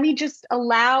 And let me just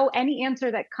allow any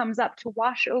answer that comes up to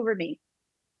wash over me,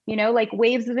 like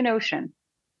waves of an ocean.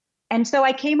 And so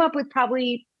I came up with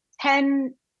probably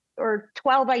 10 or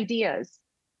 12 ideas.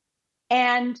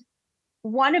 And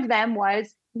one of them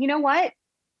was, you know what?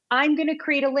 I'm going to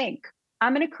create a link.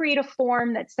 I'm going to create a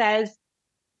form that says,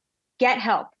 get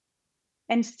help,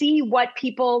 and see what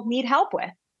people need help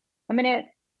with. I'm going to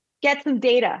get some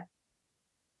data.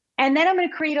 And then I'm going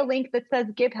to create a link that says,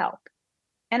 give help.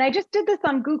 And I just did this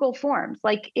on Google Forms.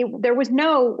 There was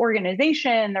no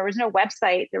organization, there was no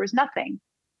website, there was nothing.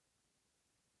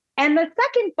 And the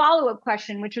second follow-up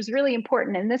question, which was really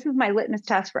important, and this is my litmus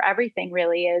test for everything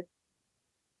really, is,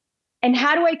 and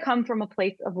how do I come from a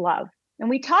place of love? And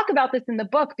we talk about this in the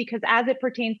book because as it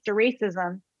pertains to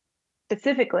racism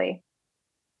specifically,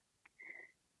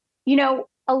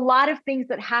 a lot of things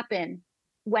that happen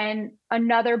when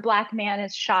another Black man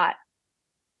is shot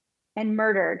and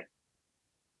murdered,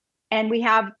 and we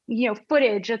have,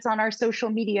 footage that's on our social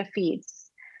media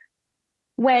feeds.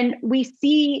 when we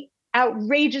see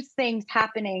outrageous things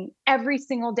happening every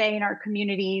single day in our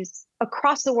communities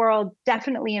across the world,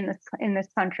 definitely in this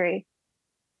country,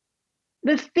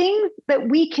 the things that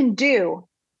we can do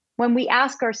when we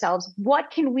ask ourselves,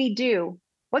 what can we do?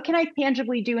 What can I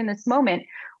tangibly do in this moment?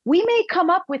 We may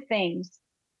come up with things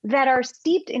that are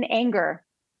steeped in anger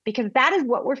because that is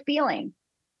what we're feeling,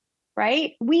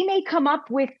 right? We may come up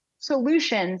with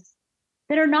solutions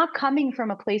that are not coming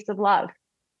from a place of love.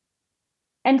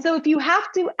 And so if you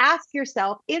have to ask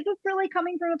yourself, is this really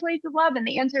coming from a place of love? And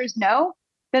the answer is no,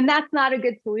 then that's not a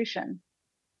good solution.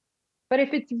 But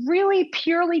if it's really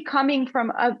purely coming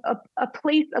from a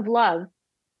place of love,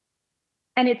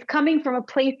 and it's coming from a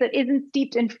place that isn't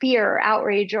steeped in fear or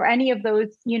outrage or any of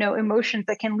those, emotions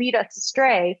that can lead us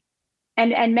astray,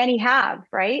 and many have,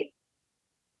 right?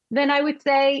 Then I would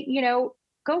say,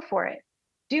 go for it,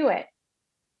 do it.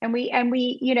 And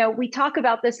we talk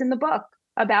about this in the book,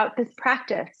 about this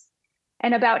practice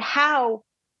and about how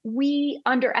we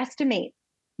underestimate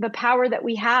the power that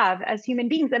we have as human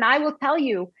beings. And I will tell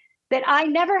you that I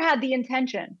never had the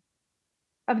intention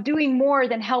of doing more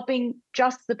than helping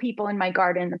just the people in my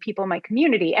garden, the people in my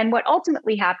community. And what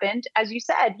ultimately happened, as you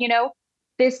said,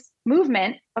 this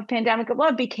movement of Pandemic of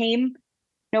Love became,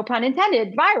 no pun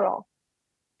intended, viral.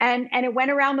 And it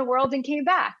went around the world and came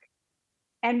back.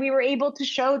 And we were able to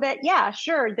show that, yeah,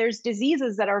 sure, there's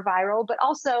diseases that are viral, but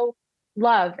also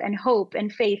love and hope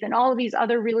and faith and all of these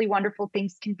other really wonderful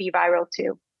things can be viral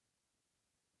too.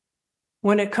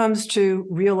 When it comes to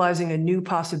realizing a new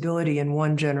possibility in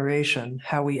one generation,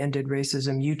 how we ended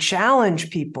racism, you challenge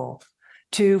people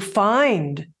to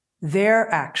find their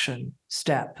action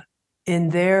step in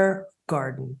their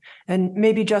garden. And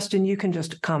maybe, Justin, you can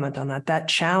just comment on that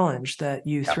challenge that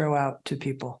you throw out to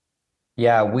people.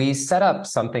 Yeah, we set up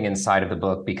something inside of the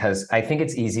book because I think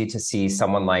it's easy to see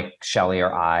someone like Shelly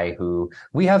or I, who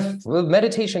we have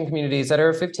meditation communities that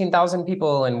are 15,000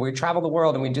 people and we travel the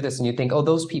world and we do this, and you think, oh,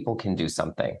 those people can do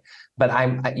something. But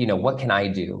what can I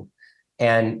do?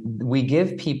 And we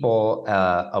give people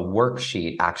a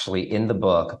worksheet actually in the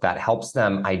book that helps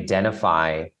them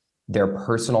identify their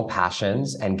personal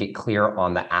passions and get clear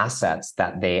on the assets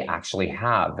that they actually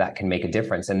have that can make a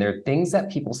difference. And there are things that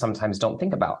people sometimes don't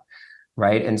think about.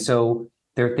 Right. And so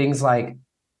there are things like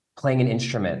playing an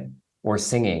instrument or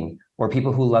singing, or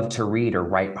people who love to read or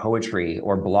write poetry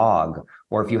or blog,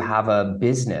 or if you have a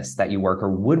business that you work, or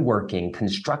woodworking,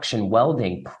 construction,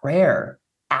 welding, prayer,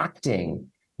 acting,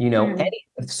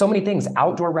 so many things,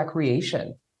 outdoor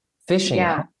recreation, fishing,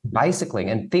 bicycling,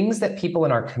 and things that people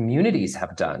in our communities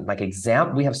have done.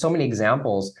 We have so many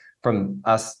examples from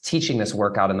us teaching this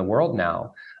work out in the world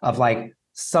now of like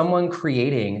someone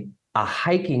creating a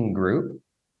hiking group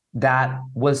that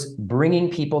was bringing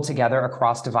people together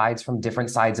across divides from different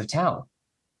sides of town.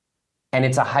 And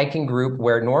it's a hiking group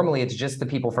where normally it's just the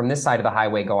people from this side of the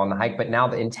highway go on the hike, but now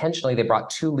intentionally they brought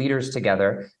two leaders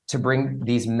together to bring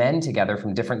these men together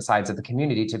from different sides of the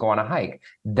community to go on a hike.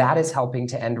 That is helping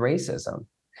to end racism.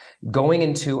 Going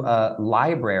into a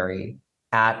library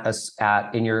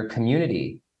in your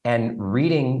community and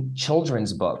reading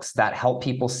children's books that help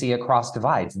people see across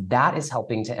divides, that is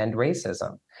helping to end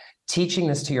racism. Teaching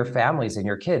this to your families and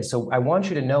your kids. So I want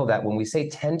you to know that when we say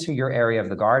tend to your area of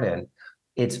the garden,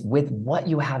 it's with what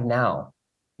you have now.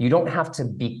 You don't have to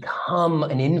become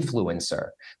an influencer.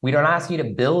 We don't ask you to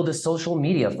build a social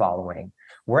media following.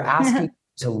 We're asking you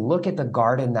to look at the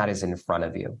garden that is in front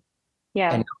of you.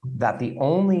 Yeah. And that the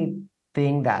only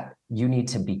thing that you need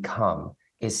to become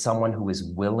is someone who is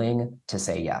willing to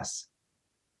say yes,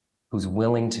 who's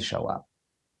willing to show up.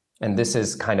 And this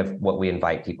is kind of what we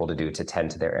invite people to do, to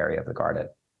tend to their area of the garden.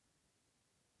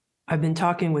 I've been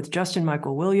talking with Justin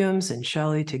Michael Williams and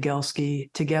Shelly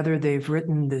Tygielski. Together, they've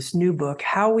written this new book,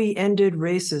 How We Ended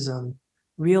Racism,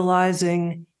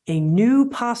 Realizing a New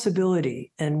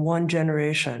Possibility in One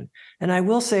Generation. And I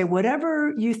will say,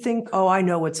 whatever you think, oh, I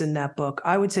know what's in that book,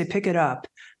 I would say pick it up.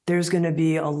 There's going to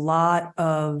be a lot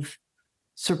of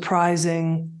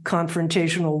surprising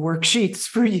confrontational worksheets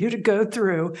for you to go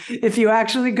through if you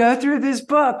actually go through this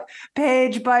book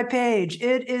page by page.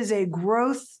 It is a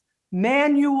growth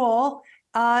manual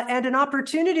and an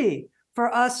opportunity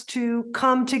for us to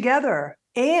come together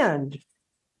and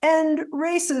end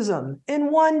racism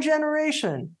in one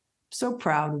generation. So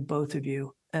proud of both of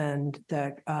you and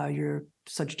that you're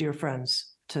such dear friends.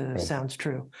 Sounds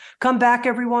true. Come back,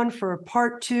 everyone, for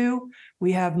part 2.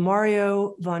 We have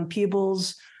Mario Van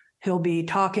Peebles. He'll be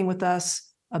talking with us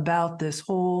about this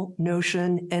whole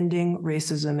notion, ending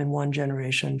racism in one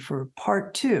generation, for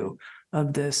part 2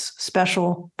 of this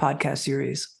special podcast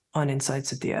series on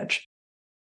Insights at the Edge.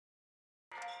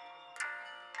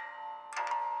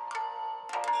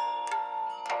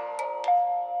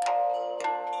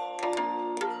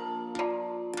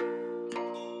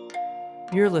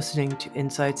 You're listening to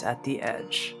Insights at the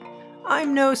Edge.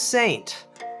 I'm no saint.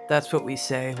 That's what we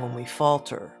say when we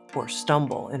falter or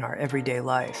stumble in our everyday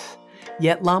life.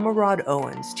 Yet Lama Rod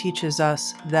Owens teaches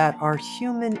us that our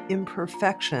human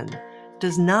imperfection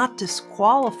does not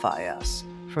disqualify us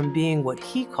from being what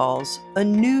he calls a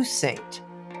new saint.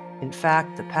 In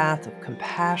fact, the path of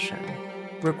compassion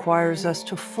requires us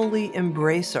to fully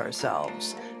embrace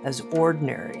ourselves as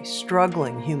ordinary,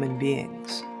 struggling human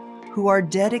beings who are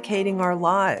dedicating our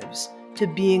lives to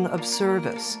being of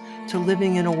service, to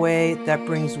living in a way that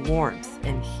brings warmth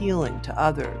and healing to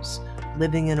others,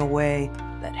 living in a way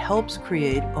that helps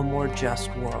create a more just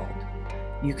world.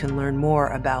 You can learn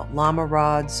more about Lama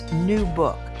Rod's new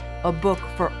book, a book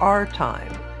for our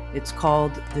time. It's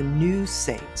called The New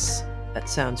Saints at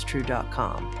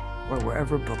SoundsTrue.com or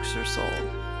wherever books are sold.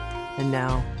 And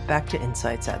now, back to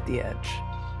Insights at the Edge.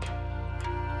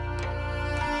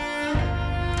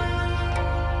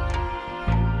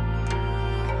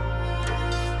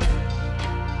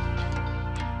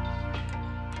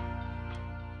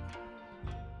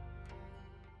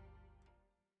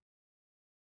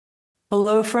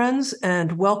 Hello, friends,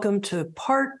 and welcome to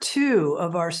part 2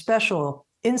 of our special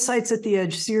Insights at the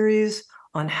Edge series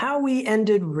on how we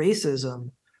ended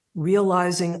racism,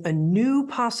 realizing a new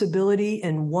possibility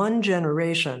in one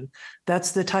generation.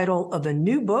 That's the title of a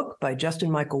new book by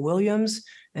Justin Michael Williams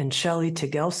and Shelly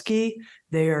Tygielski.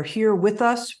 They are here with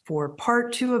us for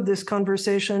part 2 of this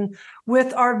conversation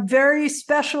with our very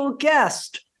special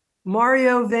guest,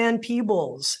 Mario Van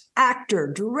Peebles,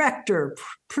 actor, director,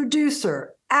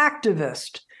 producer,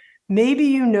 activist. Maybe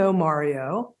you know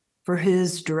Mario for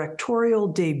his directorial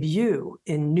debut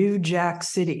in New Jack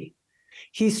City.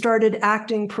 He started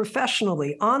acting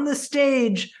professionally on the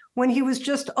stage when he was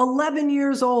just 11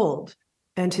 years old,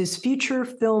 and his feature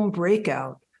film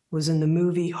breakout was in the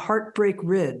movie Heartbreak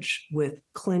Ridge with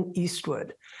Clint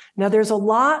Eastwood. Now, there's a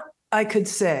lot I could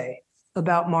say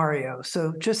about Mario,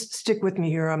 so just stick with me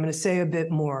here. I'm going to say a bit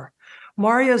more.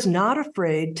 Mario's not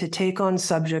afraid to take on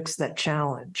subjects that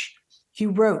challenge. He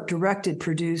wrote, directed,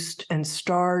 produced, and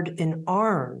starred in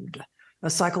Armed, a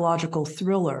psychological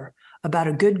thriller about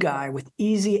a good guy with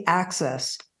easy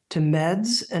access to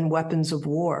meds and weapons of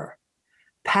war.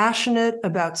 Passionate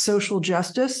about social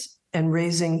justice and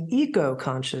raising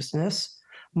eco-consciousness,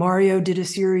 Mario did a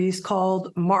series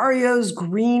called Mario's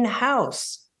Green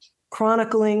House,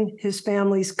 chronicling his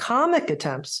family's comic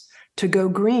attempts to go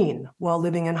green while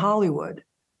living in Hollywood.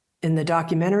 In the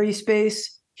documentary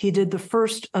space, he did the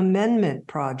First Amendment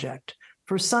Project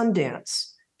for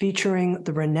Sundance, featuring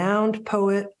the renowned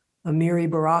poet Amiri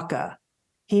Baraka.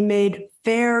 He made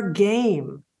Fair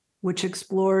Game, which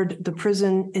explored the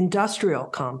prison industrial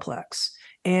complex,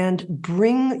 and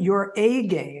Bring Your A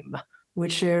Game,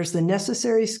 which shares the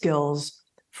necessary skills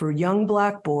for young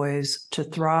Black boys to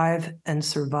thrive and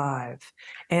survive.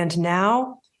 And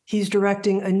now he's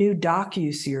directing a new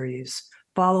docu-series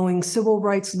following civil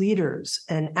rights leaders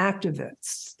and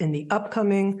activists in the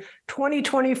upcoming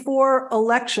 2024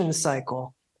 election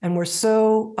cycle. And we're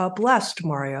so blessed,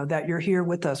 Mario, that you're here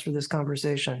with us for this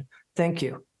conversation. Thank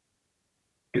you.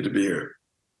 Good to be here.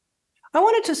 I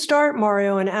wanted to start,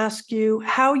 Mario, and ask you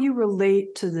how you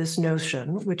relate to this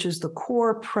notion, which is the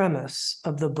core premise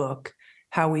of the book,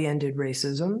 How We Ended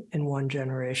Racism in One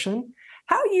Generation,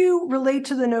 how you relate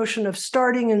to the notion of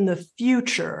starting in the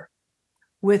future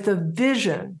with a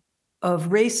vision of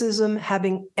racism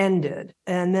having ended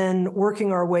and then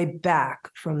working our way back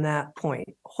from that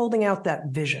point, holding out that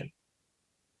vision.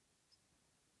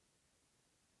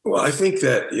 Well, I think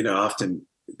that, often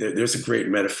there's a great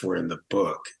metaphor in the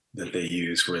book that they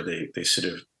use where they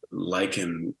sort of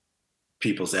liken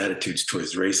people's attitudes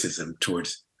towards racism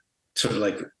towards sort of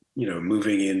like,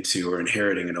 moving into or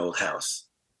inheriting an old house.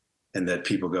 And that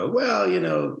people go, well,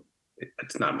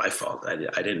 it's not my fault. I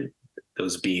didn't,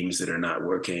 those beams that are not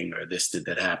working or this did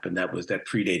that happen, that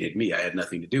predated me. I had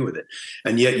nothing to do with it.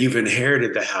 And yet you've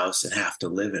inherited the house and have to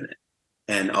live in it.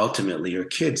 And ultimately your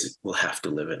kids will have to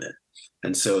live in it.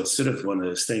 And so it's sort of one of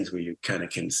those things where you kind of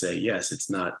can say, yes, it's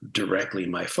not directly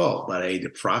my fault, but I either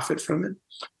profit from it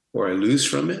or I lose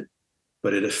from it,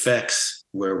 but it affects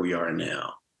where we are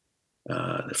now.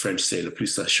 The French say, le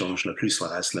plus ça change, le plus ça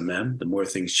reste le même. The more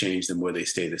things change, the more they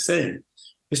stay the same.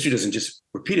 History doesn't just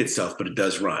repeat itself, but it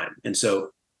does rhyme. And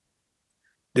so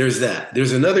there's that.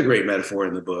 There's another great metaphor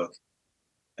in the book,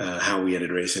 How We Ended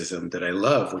Racism, that I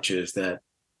love, which is that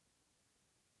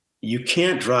you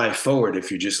can't drive forward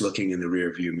if you're just looking in the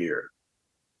rear view mirror.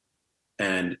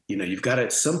 And, you've got to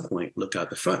at some point look out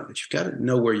the front, but you've got to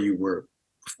know where you were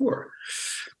before.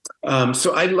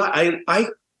 So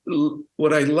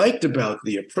what I liked about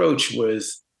the approach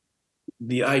was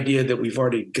the idea that we've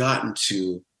already gotten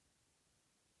to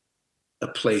a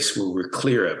place where we're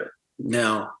clear of it.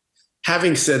 Now,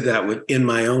 having said that, within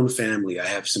my own family, I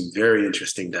have some very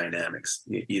interesting dynamics.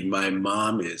 My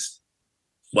mom is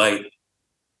white,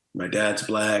 my dad's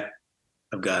black,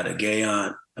 I've got a gay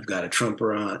aunt, I've got a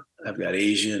Trumper aunt, I've got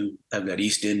Asian, I've got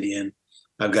East Indian,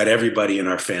 I've got everybody in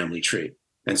our family tree.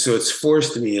 And so it's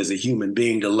forced me as a human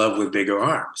being to love with bigger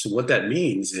arms. So what that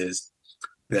means is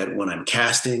that when I'm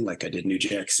casting, like I did New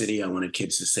Jack City, I wanted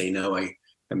kids to say no. I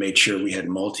made sure we had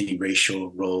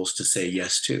multiracial roles to say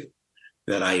yes to.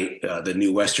 That the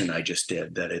new Western I just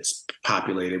did, that it's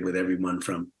populated with everyone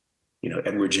from,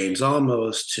 Edward James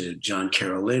Olmos to John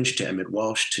Carroll Lynch to Emmett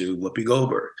Walsh to Whoopi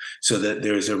Goldberg. So that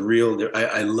there's a real,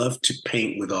 I love to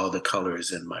paint with all the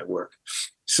colors in my work.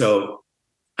 So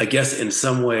I guess in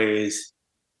some ways,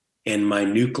 in my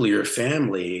nuclear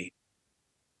family,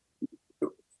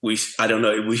 we sort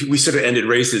of ended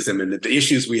racism, and the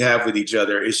issues we have with each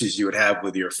other, issues you would have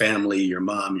with your family, your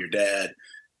mom, your dad,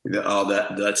 all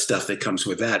that stuff that comes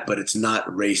with that, but it's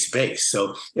not race-based.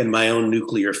 So in my own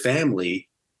nuclear family,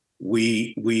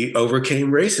 we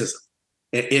overcame racism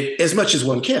as much as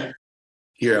one can.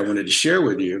 Here, I wanted to share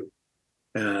with you,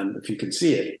 if you can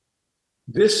see it,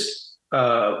 this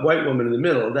white woman in the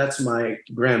middle, that's my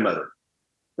grandmother.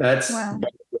 That's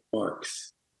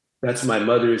Marks. That's my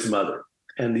mother's mother.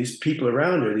 And these people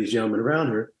around her, these gentlemen around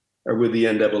her, are with the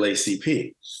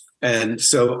NAACP. And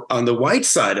so on the white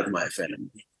side of my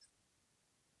family,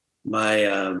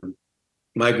 my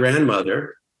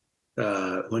grandmother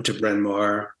went to Bryn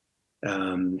Mawr,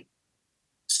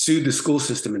 sued the school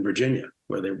system in Virginia,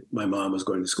 where my mom was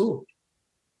going to school,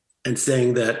 and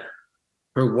saying that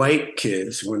her white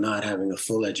kids were not having a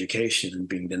full education and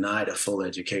being denied a full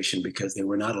education because they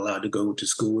were not allowed to go to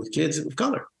school with kids of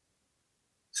color.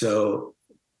 So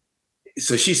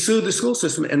she sued the school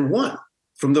system and won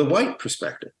from the white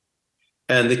perspective.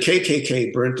 And the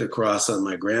KKK burnt a cross on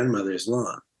my grandmother's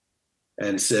lawn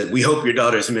and said, "We hope your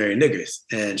daughters marry niggers."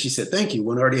 And she said, "Thank you,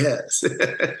 one already has."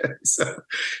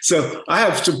 So I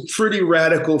have some pretty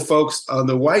radical folks on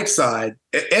the white side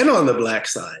and on the black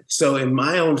side. So in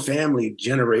my own family,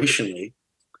 generationally,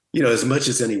 as much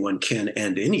as anyone can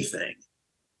end anything,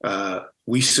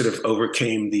 we sort of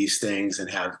overcame these things and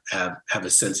have a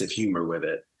sense of humor with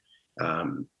it.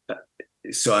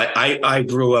 So I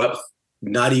grew up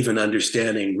not even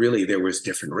understanding really there was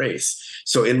different race.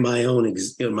 So in my own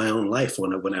life,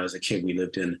 when I was a kid,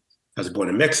 I was born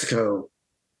in Mexico,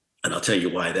 and I'll tell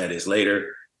you why that is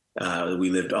later.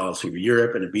 We lived all through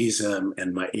Europe and Ibiza,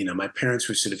 and my parents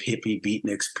were sort of hippie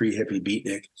beatniks, pre-hippie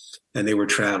beatnik, and they were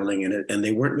traveling and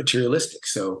they weren't materialistic.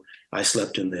 So I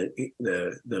slept in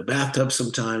the bathtub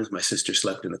sometimes. My sister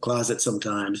slept in the closet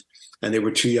sometimes, and they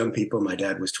were two young people. My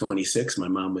dad was 26, my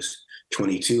mom was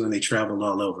 22, and they traveled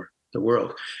all over the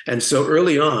world. And so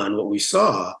early on, what we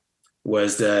saw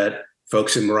was that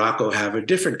folks in Morocco have a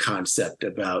different concept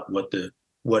about what the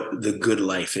good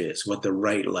life is, what the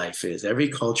right life is. Every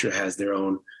culture has their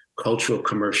own cultural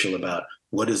commercial about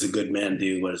what does a good man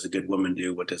do, what does a good woman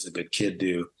do, what does a good kid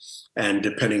do, and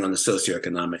depending on the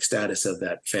socioeconomic status of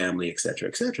that family, et cetera,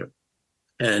 et cetera.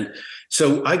 And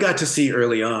so I got to see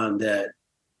early on that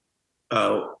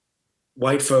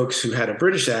white folks who had a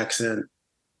British accent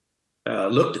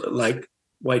looked like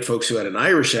white folks who had an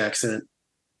Irish accent,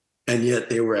 and yet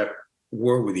they were at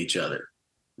war with each other.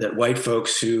 That white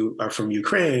folks who are from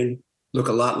Ukraine look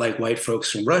a lot like white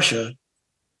folks from Russia,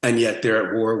 and yet they're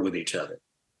at war with each other.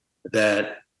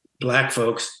 That Black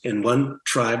folks in one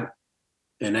tribe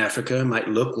in Africa might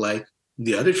look like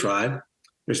the other tribe.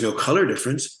 There's no color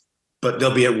difference, but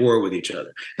they'll be at war with each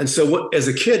other. And so as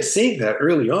a kid seeing that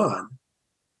early on,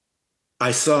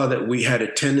 I saw that we had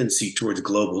a tendency towards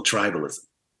global tribalism.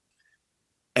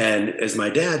 And as my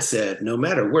dad said, no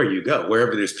matter where you go,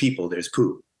 wherever there's people, there's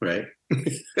poo, right?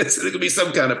 So there could be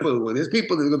some kind of poo. When there's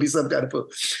people, there's gonna be some kind of poo.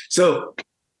 So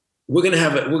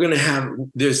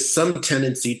there's some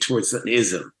tendency towards an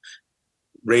ism,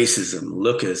 racism,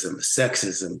 lookism,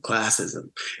 sexism,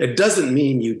 classism. It doesn't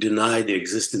mean you deny the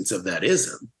existence of that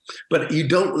ism, but you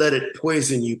don't let it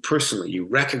poison you personally. You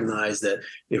recognize that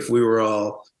if we were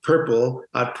all purple,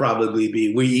 I'd probably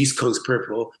be, we East Coast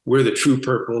purple, we're the true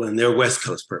purple, and they're West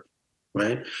Coast purple,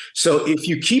 right? So if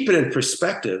you keep it in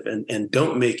perspective and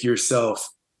don't make yourself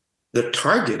the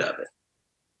target of it,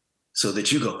 so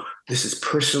that you go, this is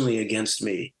personally against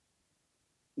me,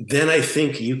 then I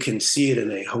think you can see it in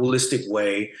a holistic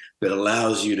way that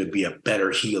allows you to be a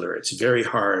better healer. It's very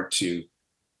hard to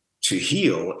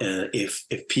heal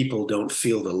if people don't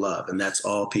feel the love, and that's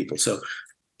all people. So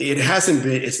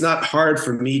it's not hard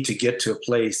for me to get to a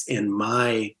place in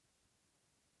my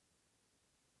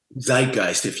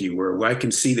zeitgeist, if you were, where I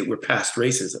can see that we're past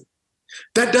racism.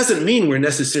 That doesn't mean we're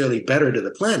necessarily better to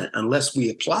the planet unless we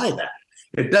apply that.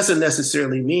 It doesn't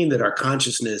necessarily mean that our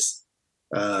consciousness,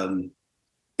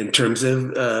 in terms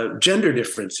of gender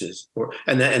differences,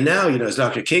 and now, you know, as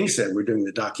Dr. King said, we're doing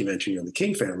the documentary on the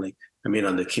King family. I mean,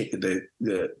 on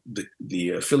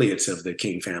the affiliates of the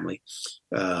King family,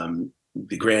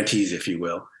 the grantees, if you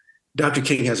will. Dr.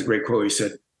 King has a great quote. He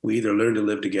said, "We either learn to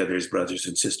live together as brothers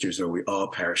and sisters, or we all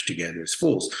perish together as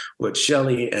fools." What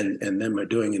Shelly and them are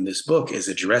doing in this book is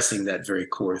addressing that very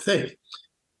core thing.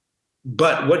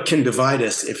 But what can divide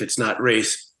us if it's not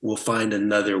race? We'll find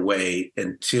another way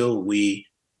until we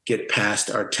get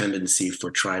past our tendency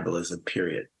for tribalism,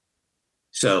 period.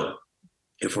 So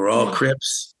if we're all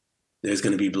Crips, there's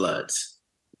going to be Bloods.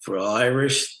 If we're all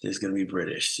Irish, there's going to be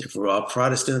British. If we're all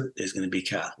Protestant, there's going to be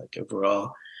Catholic. If we're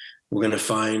going to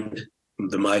find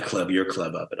the my club, your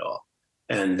club of it all.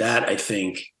 And that, I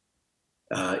think,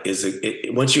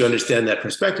 once you understand that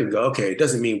perspective, go, okay, it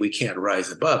doesn't mean we can't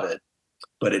rise above it,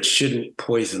 but it shouldn't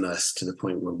poison us to the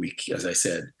point where we, as I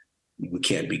said, we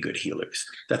can't be good healers.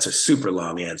 That's a super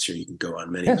long answer. You can go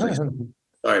on many places.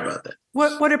 Sorry about that.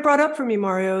 What it brought up for me,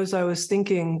 Mario, is I was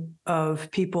thinking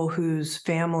of people whose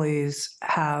families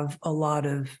have a lot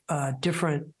of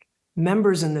different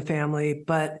members in the family,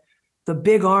 but the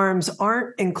big arms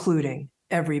aren't including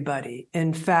everybody.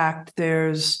 In fact,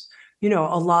 there's, you know,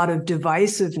 a lot of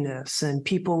divisiveness and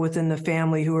people within the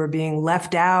family who are being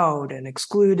left out and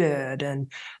excluded,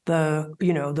 and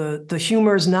the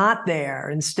humor's not there.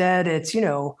 Instead, it's, you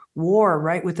know, war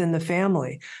right within the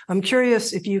family. I'm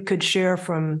curious if you could share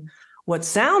from what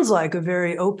sounds like a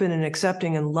very open and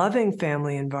accepting and loving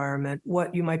family environment,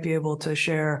 what you might be able to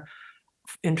share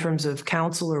in terms of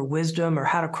counsel or wisdom, or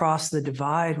how to cross the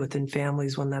divide within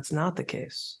families when that's not the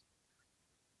case.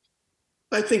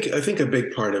 I think a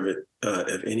big part of it,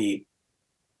 of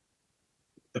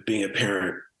being a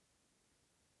parent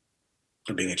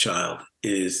or being a child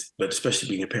is, but especially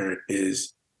being a parent,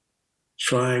 is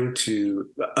trying to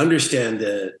understand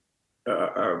that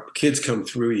our kids come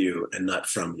through you and not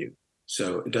from you.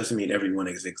 So it doesn't mean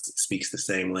everyone speaks the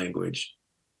same language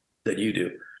that you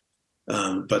do,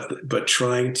 but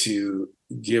trying to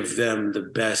give them the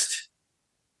best.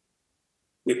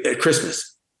 At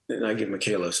Christmas, and I give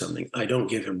Michaelo something, I don't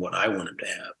give him what I want him to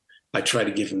have. I try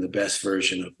to give him the best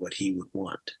version of what he would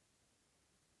want.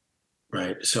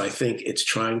 Right. So I think it's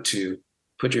trying to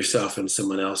put yourself in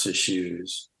someone else's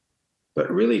shoes, but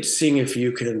really seeing if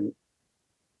you can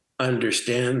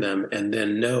understand them, and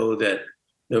then know that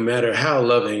no matter how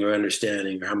loving or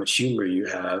understanding or how much humor you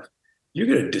have, you're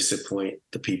going to disappoint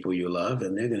the people you love,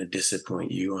 and they're going to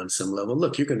disappoint you on some level.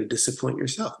 Look, you're going to disappoint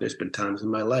yourself. There's been times in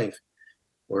my life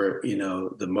where, you know,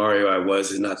 the Mario I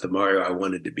was is not the Mario I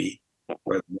wanted to be,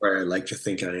 or the Mario I like to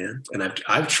think I am. And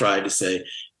I've tried to say,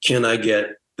 can I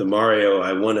get the Mario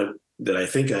that I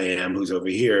think I am, who's over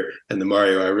here, and the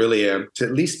Mario I really am, to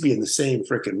at least be in the same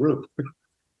freaking room.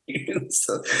 It's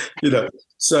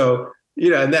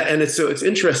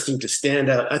interesting to stand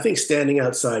out. I think standing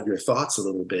outside your thoughts a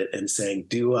little bit and saying,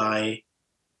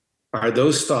 are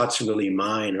those thoughts really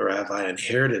mine, or have I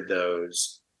inherited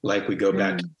those? Like we go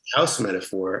back to the house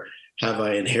metaphor, have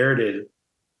I inherited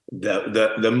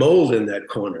the mold in that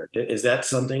corner? Is that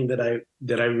something that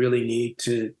I really need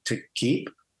to keep?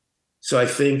 So I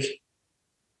think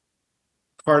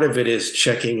part of it is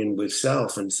checking in with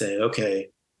self and saying, okay,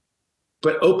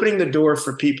 but opening the door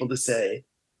for people to say,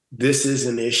 this is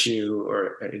an issue,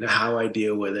 or, you know, how I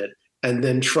deal with it, and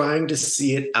then trying to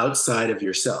see it outside of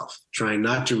yourself, trying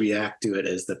not to react to it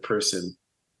as the person,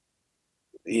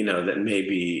 you know, that may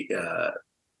be,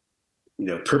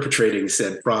 perpetrating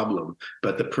said problem,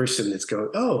 but the person that's going,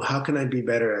 oh, how can I be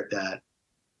better at that?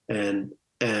 And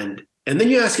then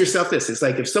you ask yourself this, it's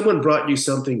like if someone brought you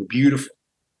something beautiful,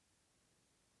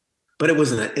 but it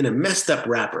was in a messed up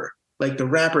wrapper, like the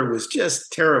wrapper was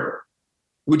just terrible.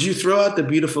 Would you throw out the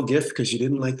beautiful gift because you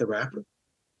didn't like the wrapper?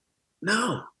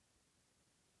 No.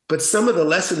 But some of the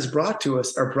lessons brought to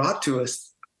us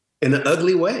in an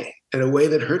ugly way, in a way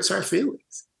that hurts our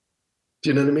feelings.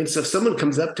 Do you know what I mean? So if someone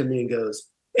comes up to me and goes,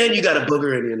 "And you got a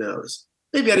booger in your nose,"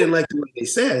 maybe I didn't like the way they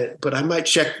said it, but I might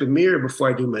check the mirror before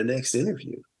I do my next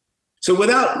interview. So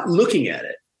without looking at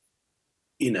it,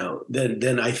 you know,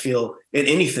 then I feel in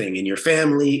anything, in your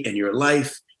family, in your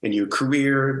life, in your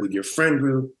career, with your friend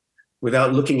group,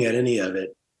 without looking at any of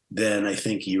it, then I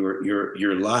think you're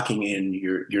locking in,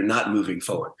 you're not moving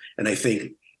forward. And I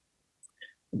think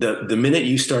the minute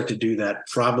you start to do that,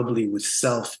 probably with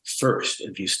self first,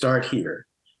 if you start here,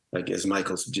 like as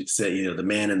Michael said, you know, the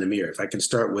man in the mirror, if I can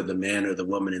start with the man or the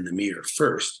woman in the mirror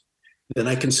first, then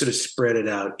I can sort of spread it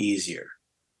out easier.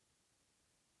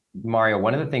 Mario,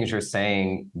 one of the things you're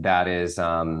saying that is,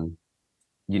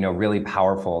 really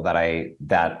powerful that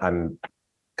I'm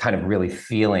kind of really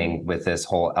feeling with this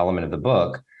whole element of the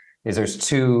book is there's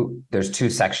two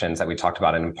sections that we talked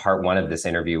about. And in part one of this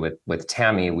interview with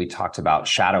Tami, we talked about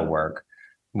shadow work,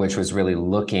 which was really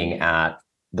looking at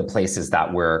the places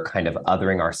that we're kind of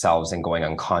othering ourselves and going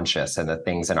unconscious, and the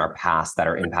things in our past that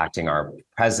are impacting our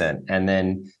present. And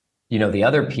then, the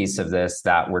other piece of this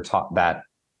that that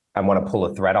I want to pull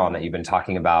a thread on that you've been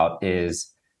talking about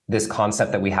is this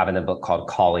concept that we have in the book called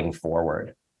calling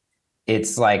forward.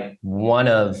 It's like one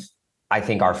of, I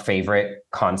think, our favorite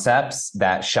concepts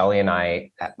that Shelly and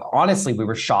I, honestly, we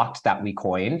were shocked that we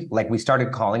coined. Like, we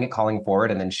started calling it calling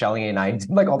forward, and then Shelly and I did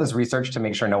like all this research to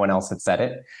make sure no one else had said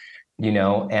it,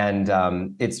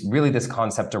 and it's really this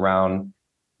concept around,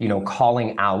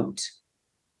 calling out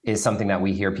is something that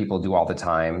we hear people do all the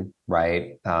time,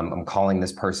 right? I'm calling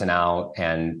this person out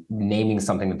and naming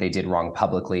something that they did wrong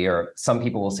publicly, or some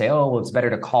people will say, oh, well, it's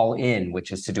better to call in,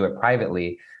 which is to do it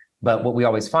privately. But what we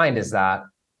always find is that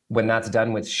when that's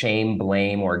done with shame,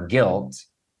 blame, or guilt,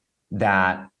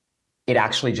 that it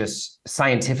actually just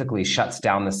scientifically shuts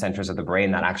down the centers of the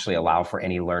brain that actually allow for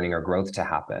any learning or growth to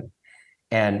happen.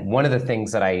 And one of the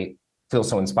things that I feel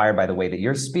so inspired by the way that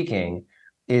you're speaking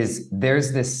is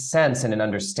there's this sense and an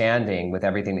understanding with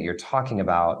everything that you're talking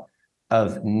about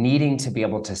of needing to be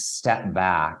able to step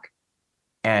back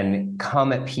and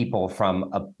come at people from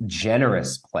a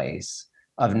generous place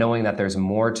of knowing that there's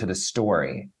more to the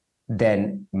story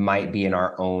than might be in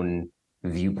our own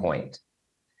viewpoint.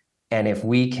 And if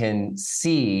we can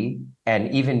see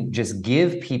and even just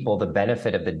give people the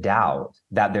benefit of the doubt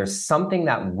that there's something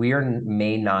that we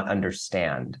may not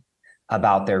understand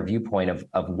about their viewpoint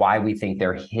of why we think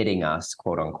they're hitting us,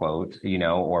 quote unquote,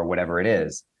 or whatever it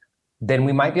is, then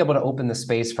we might be able to open the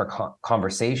space for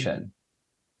conversation.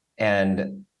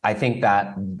 And I think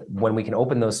that when we can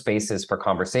open those spaces for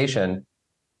conversation,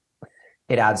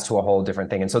 it adds to a whole different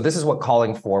thing. And so this is what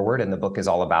calling forward in the book is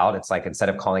all about. It's like, instead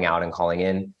of calling out and calling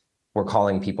in, we're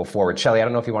calling people forward. Shelly, I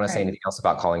don't know if you want to say anything else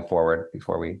about calling forward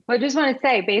before we. Well, I just want to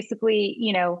say, basically,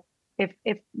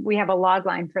 if we have a log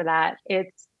line for that,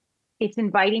 it's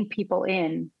inviting people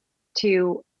in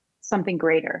to something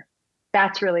greater.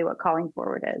 That's really what calling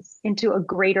forward is, into a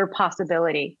greater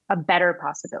possibility, a better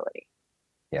possibility.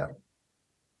 Yeah.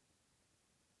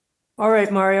 All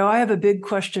right, Mario, I have a big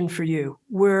question for you.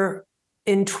 We're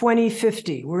in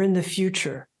 2050, we're in the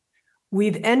future.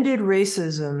 We've ended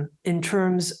racism in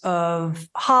terms of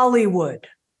Hollywood,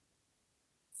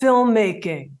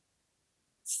 filmmaking,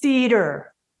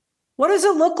 theater. What does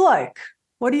it look like?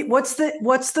 What's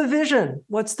the vision?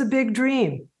 What's the big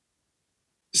dream?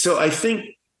 So I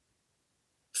think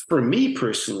for me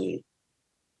personally,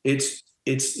 it's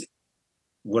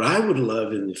what I would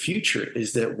love in the future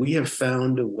is that we have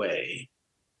found a way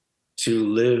to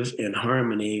live in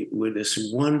harmony with this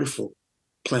wonderful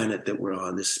planet that we're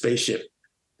on, this spaceship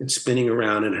that's spinning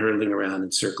around and hurtling around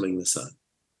and circling the sun.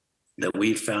 That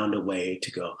we've found a way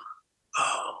to go,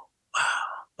 oh,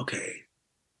 wow, okay.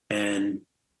 And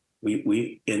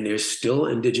and there's still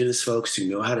indigenous folks who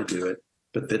know how to do it,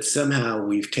 but that somehow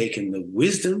we've taken the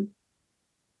wisdom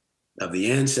of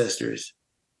the ancestors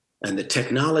and the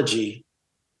technology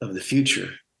of the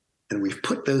future, and we've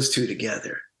put those two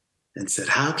together and said,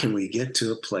 how can we get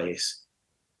to a place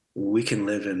where we can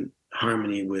live in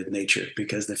harmony with nature?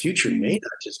 Because the future may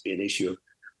not just be an issue of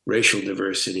racial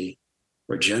diversity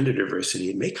or gender diversity.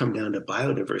 It may come down to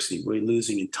biodiversity. We're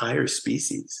losing entire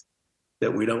species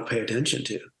that we don't pay attention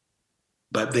to.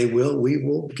 But we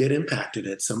will get impacted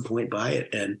at some point by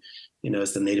it. And,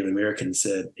 as the Native Americans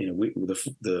said,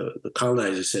 the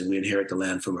colonizers said we inherit the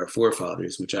land from our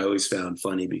forefathers, which I always found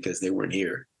funny because they weren't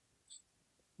here.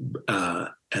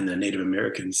 And the Native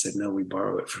Americans said, no, we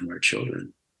borrow it from our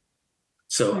children.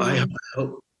 So I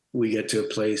hope we get to a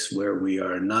place where we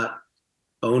are not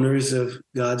owners of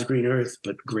God's green earth,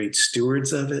 but great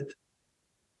stewards of it.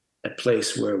 A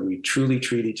place where we truly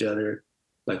treat each other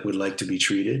like we'd like to be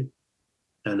treated.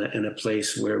 And a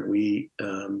place where we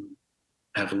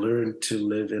have learned to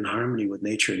live in harmony with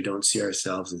nature and don't see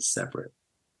ourselves as separate.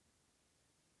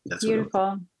 That's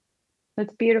beautiful.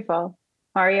 That's beautiful.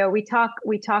 Mario, we talk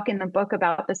in the book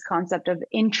about this concept of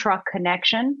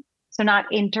intraconnection. So not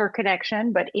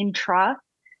interconnection, but intra.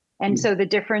 And so the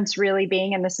difference really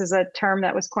being, and this is a term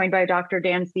that was coined by Dr.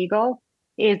 Dan Siegel,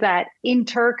 is that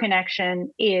interconnection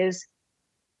is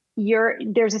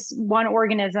there's this one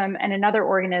organism and another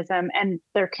organism, and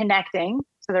they're connecting.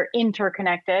 So they're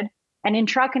interconnected. And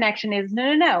intraconnection is,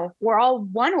 no, we're all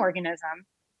one organism.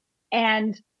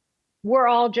 And we're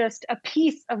all just a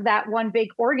piece of that one big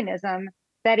organism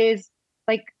that is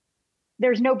like,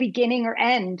 there's no beginning or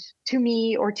end to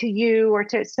me or to you or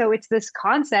to, so it's this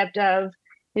concept of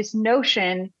this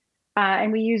notion,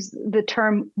 and we use the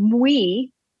term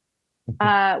we,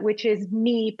 which is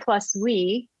me plus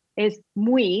we, is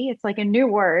mui. It's like a new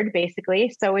word,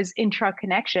 basically. So is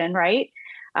intraconnection, right?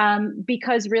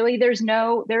 Because really there is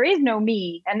no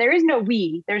me and there is no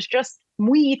we. There's just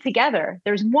we together.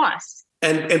 There's was.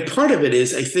 And part of it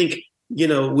is, I think,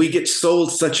 we get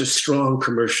sold such a strong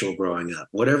commercial growing up,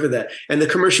 whatever that, and the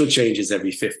commercial changes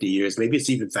every 50 years. Maybe it's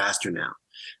even faster now.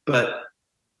 But,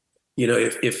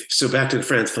 if so back to the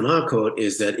Frantz Fanon quote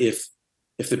is that if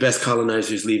the best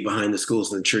colonizers leave behind the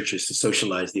schools and the churches to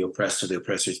socialize the oppressed or the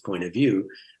oppressor's point of view,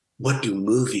 what do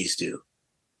movies do?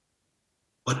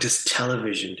 What does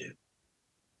television do?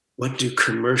 What do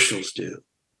commercials do?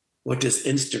 What does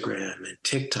Instagram and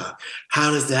TikTok?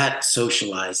 How does that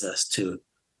socialize us to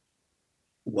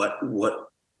what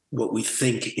we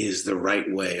think is the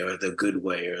right way or the good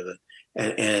way or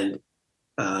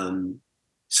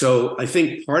so I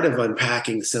think part of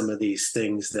unpacking some of these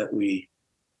things that we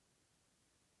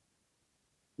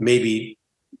maybe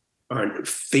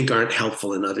aren't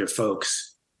helpful in other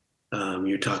folks.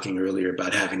 You're talking earlier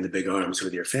about having the big arms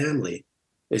with your family,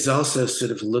 is also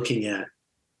sort of looking at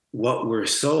what we're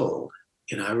sold.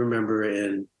 I remember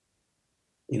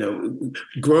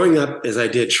growing up as I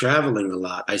did, traveling a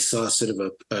lot, I saw sort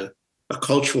of a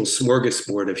cultural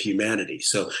smorgasbord of humanity.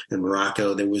 So in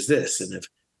Morocco, there was this, and if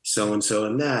so-and-so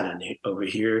and that, and over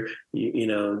here,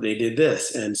 they did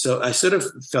this. And so I sort of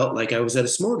felt like I was at a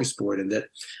smorgasbord and that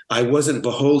I wasn't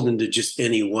beholden to just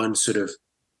any one sort of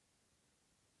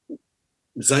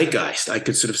zeitgeist. I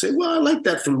could sort of say, well, I like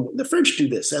that from the French do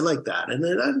this. I like that. And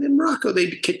then in Morocco,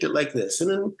 they kicked it like this. And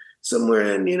then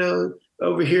somewhere in,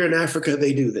 over here in Africa,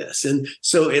 they do this. And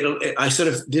so I sort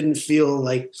of didn't feel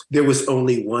like there was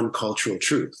only one cultural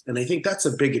truth. And I think that's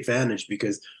a big advantage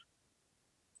because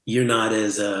you're not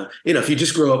as, if you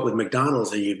just grow up with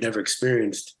McDonald's and you've never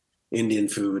experienced Indian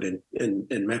food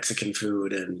and Mexican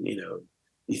food and,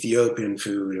 Ethiopian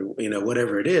food or,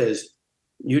 whatever it is,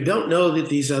 you don't know that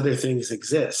these other things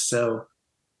exist. So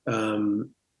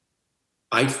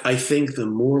I think the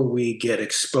more we get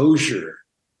exposure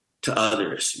to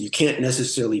others, you can't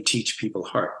necessarily teach people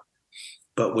heart,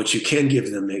 but what you can give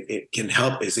them, it can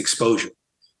help is exposure.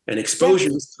 And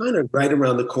exposure is kind of right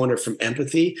around the corner from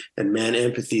empathy. And man,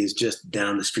 empathy is just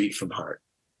down the street from heart.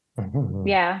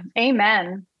 Yeah.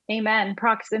 Amen. Amen.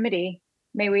 Proximity.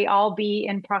 May we all be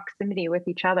in proximity with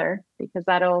each other because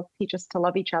that'll teach us to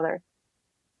love each other.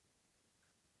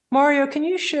 Mario, can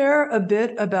you share a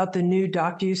bit about the new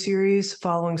docu-series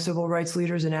following civil rights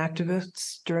leaders and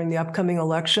activists during the upcoming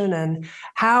election and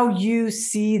how you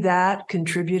see that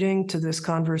contributing to this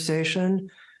conversation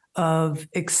of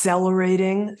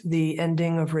accelerating the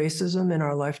ending of racism in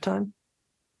our lifetime?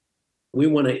 We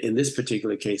want to, in this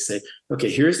particular case, say, okay,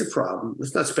 here's the problem.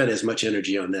 Let's not spend as much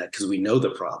energy on that because we know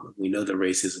the problem. We know the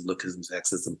racism, lookism,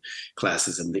 sexism,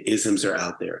 classism, the isms are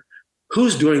out there.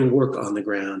 Who's doing work on the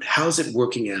ground? How's it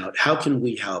working out? How can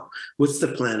we help? What's the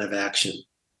plan of action?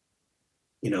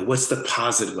 What's the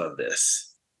positive of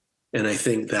this? And I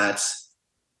think that's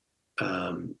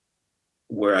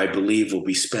where I believe we'll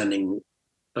be spending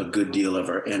a good deal of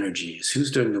our energies. Who's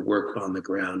doing the work on the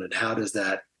ground and how does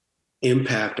that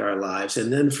impact our lives?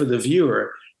 And then for the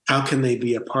viewer, how can they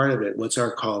be a part of it? What's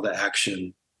our call to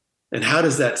action? And how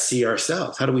does that see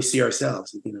ourselves? How do we see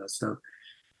ourselves?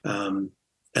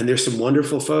 And there's some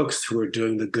wonderful folks who are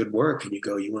doing the good work, and you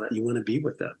go, you want to be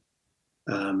with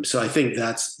them. So I think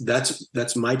that's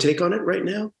my take on it right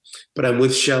now. But I'm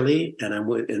with Shelly, and I'm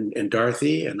with and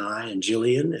Dorothy, and I, and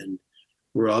Jillian, and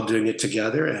we're all doing it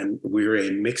together. And we're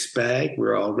a mixed bag.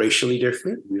 We're all racially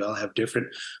different. We all have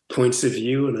different points of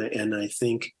view, and I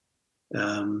think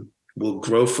we'll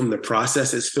grow from the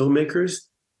process as filmmakers.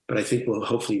 But I think we'll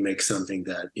hopefully make something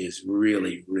that is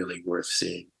really, really worth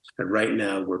seeing. And right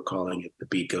now we're calling it The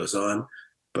Beat Goes On,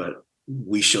 but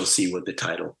we shall see what the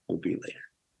title will be later.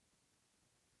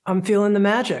 I'm feeling the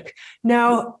magic.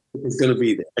 Now, it's going to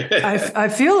be there. I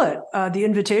feel it, the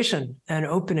invitation and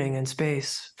opening and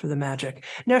space for the magic.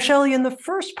 Now, Shelly, in the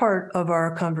first part of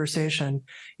our conversation,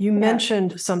 you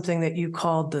mentioned something that you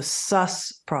called the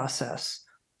SUS process,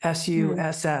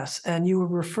 SUSS, and you were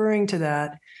referring to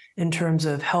that in terms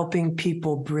of helping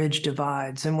people bridge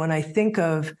divides. And when I think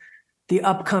of the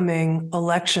upcoming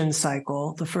election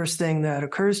cycle, the first thing that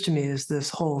occurs to me is this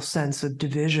whole sense of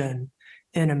division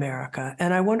in America.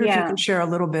 And I wonder if you can share a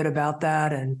little bit about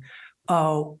that and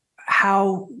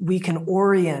how we can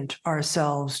orient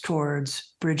ourselves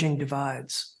towards bridging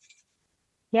divides.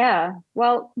 Yeah.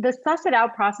 Well, the suss it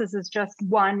out process is just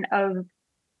one of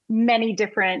many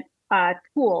different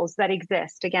tools that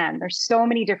exist. Again, there's so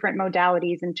many different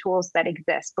modalities and tools that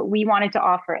exist, but we wanted to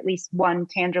offer at least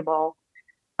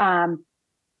um,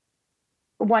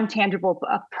 one tangible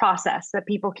process that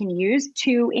people can use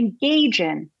to engage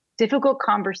in difficult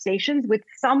conversations with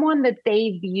someone that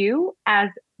they view as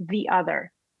the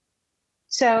other.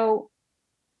 So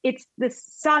it's the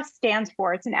SUS stands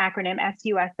for, it's an acronym,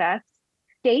 SUSS,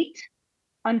 state,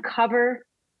 uncover,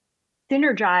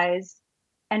 synergize,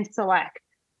 and select.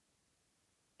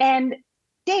 And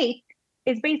state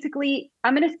is basically,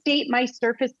 I'm going to state my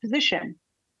surface position.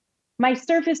 My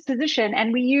surface position,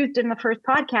 and we used in the first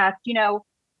podcast,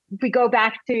 if we go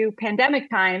back to pandemic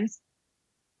times,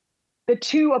 the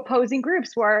two opposing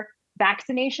groups were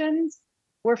vaccinations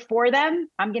were for them.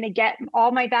 I'm going to get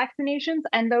all my vaccinations.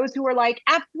 And those who were like,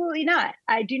 absolutely not.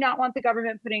 I do not want the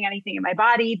government putting anything in my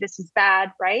body. This is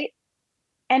bad, right?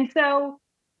 And so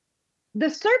the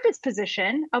surface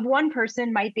position of one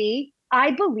person might be,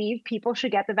 I believe people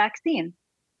should get the vaccine.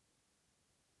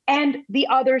 And the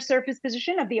other surface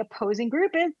position of the opposing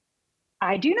group is,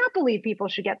 I do not believe people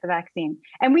should get the vaccine.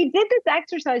 And we did this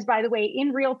exercise, by the way,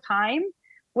 in real time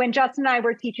when Justin and I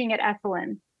were teaching at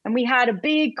Esalen. And we had a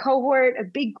big cohort, a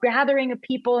big gathering of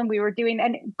people, and we were doing,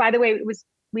 and by the way,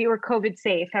 we were COVID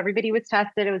safe. Everybody was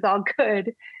tested. It was all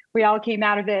good. We all came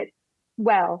out of it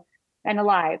well and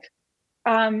alive.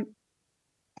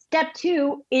 Step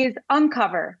 2 is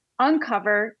uncover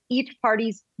each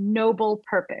party's noble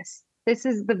purpose. This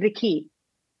is the key.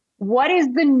 What is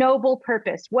the noble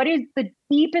purpose? What is the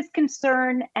deepest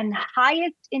concern and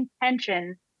highest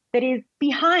intention that is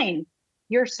behind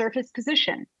your surface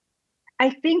position? I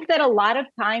think that a lot of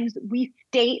times we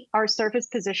state our surface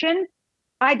position.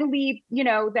 I believe,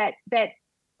 that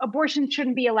abortion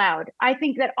shouldn't be allowed. I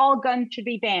think that all guns should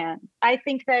be banned. I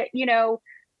think that,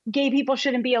 gay people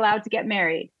shouldn't be allowed to get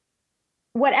married.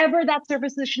 Whatever that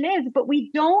surface position is, but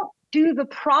we don't do the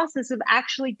process of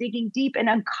actually digging deep and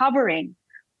uncovering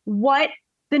what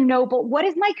is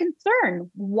my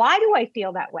concern? Why do I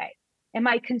feel that way? Am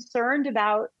I concerned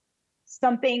about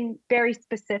something very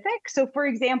specific? So for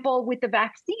example, with the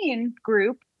vaccine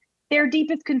group, their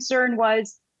deepest concern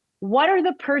was, what are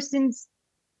the person's,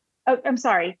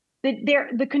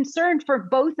 the concern for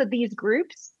both of these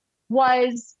groups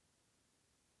was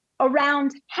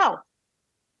around health,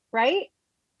 right?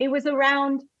 It was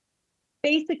around,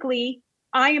 basically,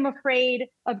 I am afraid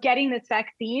of getting this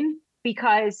vaccine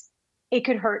because it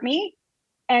could hurt me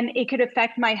and it could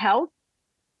affect my health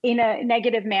in a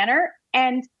negative manner.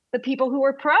 And the people who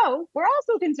were pro were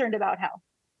also concerned about health.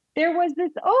 There was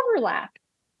this overlap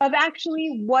of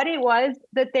actually what it was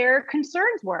that their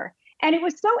concerns were. And it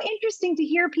was so interesting to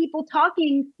hear people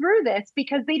talking through this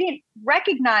because they didn't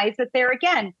recognize that there,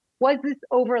 again, was this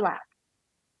overlap.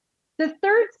 The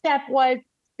third step was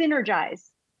synergize,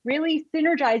 really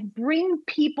synergize, bring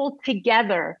people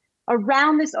together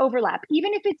around this overlap,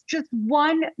 even if it's just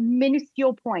one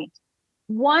minuscule point,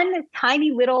 one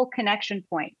tiny little connection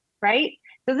point, right?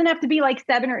 Doesn't have to be like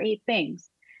 7 or 8 things.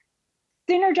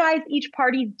 Synergize each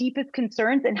party's deepest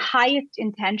concerns and highest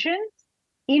intentions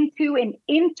into an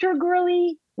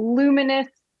integrally luminous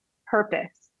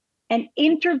purpose, an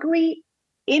integrally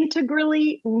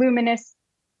luminous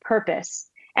purpose.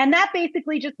 And that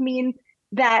basically just means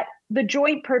that the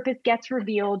joint purpose gets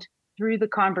revealed through the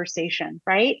conversation,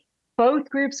 right? Both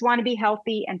groups want to be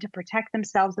healthy and to protect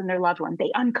themselves and their loved one.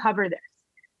 They uncover this.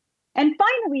 And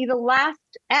finally, the last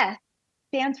S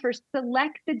stands for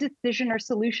select the decision or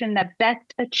solution that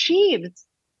best achieves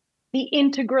the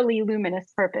integrally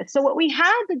luminous purpose. So what we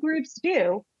had the groups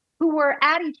do, who were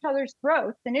at each other's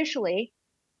throats initially,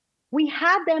 we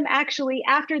had them actually,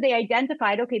 after they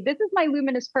identified, okay, this is my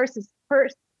luminous purpose,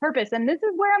 and this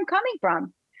is where I'm coming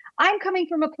from. I'm coming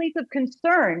from a place of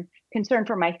concern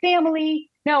for my family.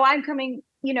 No, I'm coming,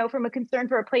 from a concern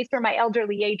for a place for my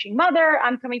elderly aging mother.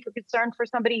 I'm coming from concern for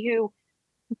somebody who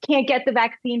can't get the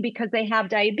vaccine because they have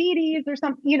diabetes or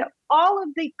something. All of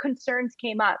the concerns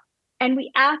came up, and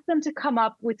we asked them to come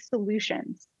up with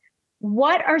solutions.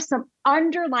 What are some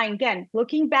underlying, again,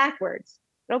 looking backwards?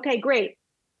 Okay, great.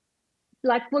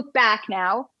 Let's look back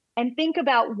now and think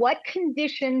about what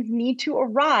conditions need to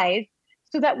arise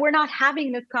so that we're not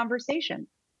having this conversation.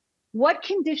 What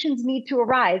conditions need to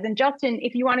arise? And Justin,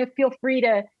 if you want to, feel free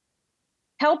to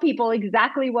tell people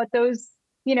exactly what those,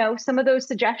 some of those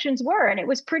suggestions were. And it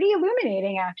was pretty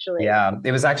illuminating, actually. Yeah,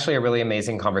 it was actually a really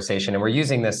amazing conversation. And we're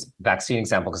using this vaccine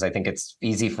example because I think it's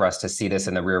easy for us to see this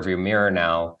in the rearview mirror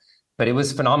now. But it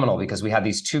was phenomenal because we had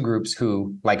these two groups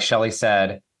who, like Shelly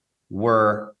said,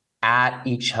 were at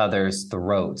each other's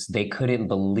throats. They couldn't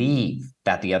believe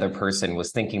that the other person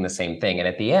was thinking the same thing. And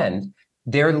at the end,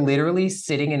 they're literally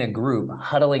sitting in a group,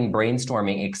 huddling,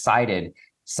 brainstorming, excited,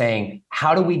 saying,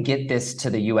 how do we get this to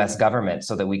the US government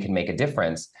so that we can make a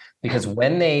difference? Because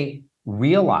when they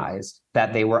realized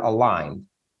that they were aligned,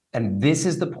 and this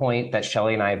is the point that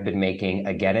Shelly and I have been making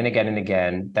again and again and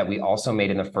again, that we also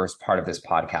made in the first part of this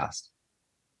podcast.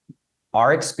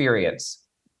 Our experience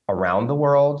around the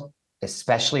world,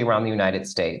 especially around the United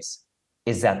States,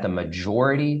 is that the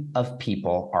majority of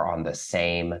people are on the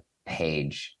same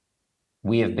page.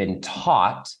 We have been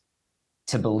taught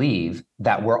to believe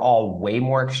that we're all way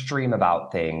more extreme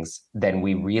about things than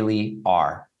we really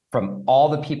are, from all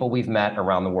the people we've met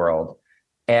around the world.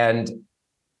 And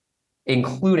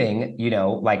including,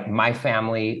 like my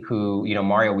family who,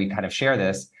 Mario, we kind of share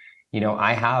this,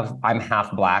 I'm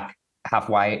half Black, half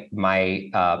white. My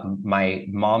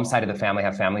mom's side of the family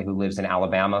have family who lives in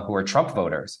Alabama who are Trump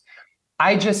voters.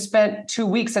 I just spent 2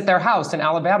 weeks at their house in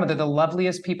Alabama. They're the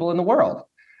loveliest people in the world.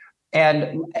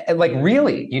 And like,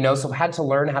 really, so had to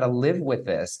learn how to live with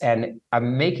this. And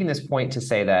I'm making this point to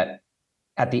say that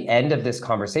at the end of this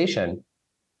conversation,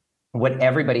 what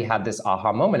everybody had this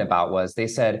aha moment about was they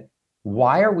said,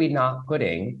 why are we not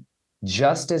putting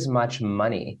just as much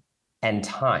money and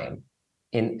time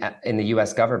in the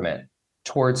US government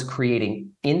towards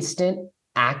creating instant,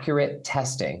 accurate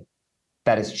testing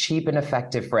that is cheap and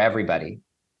effective for everybody,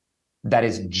 that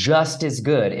is just as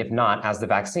good, if not, as the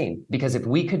vaccine? Because if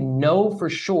we could know for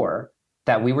sure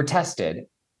that we were tested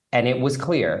and it was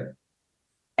clear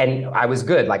and I was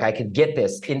good, like I could get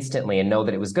this instantly and know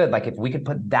that it was good, like if we could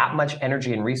put that much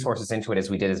energy and resources into it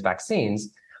as we did as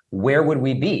vaccines, where would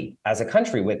we be as a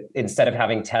country with, instead of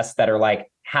having tests that are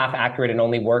like half accurate and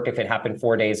only work if it happened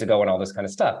 4 days ago and all this kind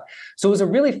of stuff? So it was a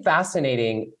really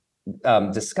fascinating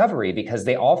discovery because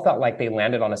they all felt like they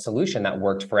landed on a solution that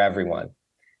worked for everyone.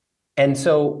 And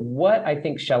so what I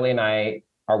think Shelly and I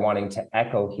are wanting to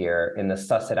echo here in the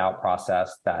suss it out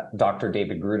process that Dr.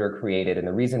 David Gruder created, and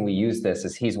the reason we use this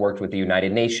is he's worked with the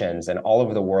United Nations and all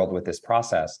over the world with this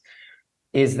process,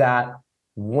 is that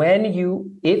when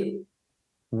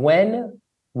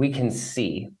we can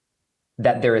see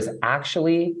that there is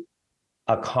actually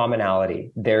a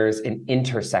commonality, there's an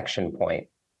intersection point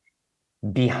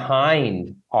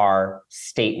behind our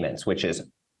statements, which is,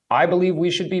 I believe we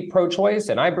should be pro-choice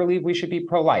and I believe we should be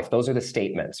pro-life. Those are the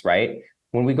statements, right?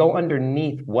 When we go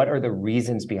underneath, what are the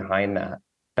reasons behind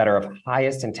that are of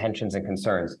highest intentions and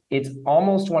concerns? It's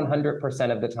almost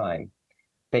 100% of the time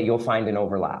that you'll find an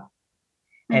overlap.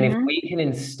 And if we can,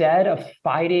 instead of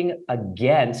fighting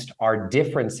against our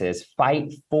differences,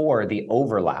 fight for the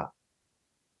overlap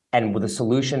and with the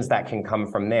solutions that can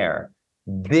come from there,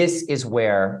 this is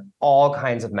where all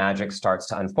kinds of magic starts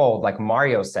to unfold. Like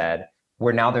Mario said,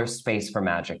 where now there's space for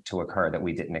magic to occur that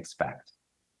we didn't expect.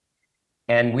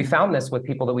 And we found this with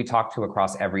people that we talked to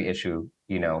across every issue,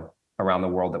 around the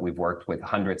world, that we've worked with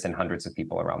hundreds and hundreds of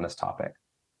people around this topic.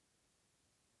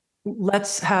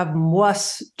 Let's have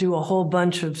Muss do a whole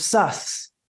bunch of sus.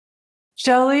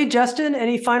 Shelly, Justin,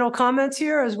 any final comments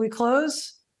here as we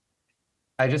close?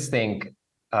 I just think,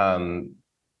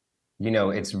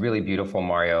 it's really beautiful,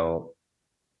 Mario,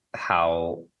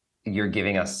 how you're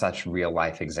giving us such real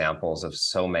life examples of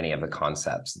so many of the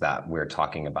concepts that we're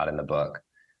talking about in the book.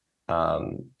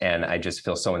 And I just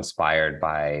feel so inspired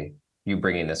by you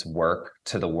bringing this work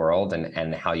to the world,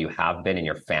 and how you have been, in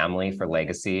your family for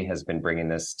legacy has been bringing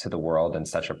this to the world in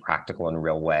such a practical and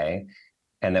real way,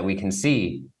 and that we can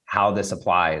see how this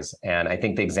applies. And I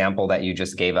think the example that you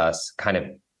just gave us kind of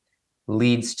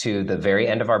leads to the very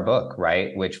end of our book,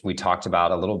 right? Which we talked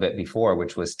about a little bit before,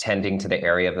 which was tending to the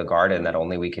area of the garden that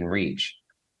only we can reach.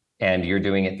 And you're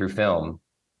doing it through film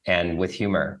and with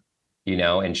humor.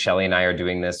 And Shelly and I are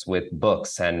doing this with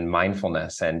books and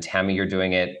mindfulness, and Tami, you're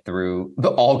doing it through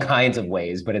all kinds of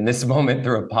ways, but in this moment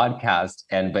through a podcast,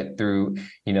 but through,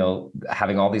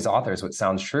 having all these authors, which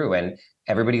sounds true. And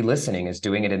everybody listening is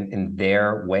doing it in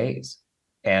their ways.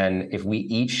 And if we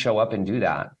each show up and do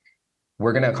that,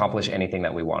 we're going to accomplish anything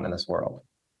that we want in this world.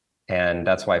 And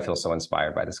that's why I feel so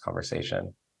inspired by this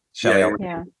conversation. Shelly,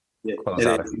 close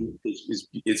out.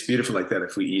 It's beautiful like that.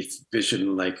 If we each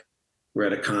vision like we're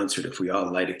at a concert, if we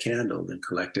all light a candle, then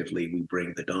collectively we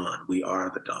bring the dawn. We are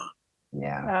the dawn.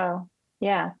 Yeah. Oh,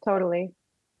 yeah, totally.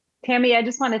 Tami, I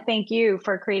just want to thank you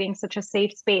for creating such a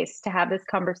safe space to have this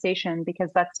conversation, because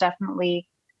that's definitely,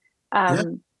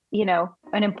 an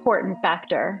important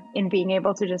factor in being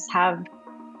able to just have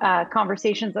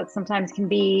conversations that sometimes can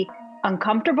be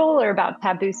uncomfortable, or about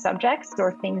taboo subjects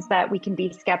or things that we can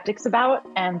be skeptics about.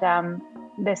 And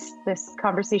this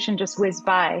conversation just whizzed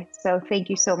by. So thank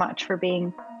you so much for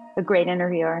being a great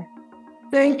interviewer.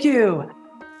 Thank you.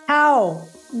 How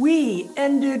we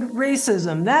ended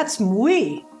racism. That's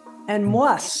we and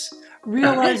moi.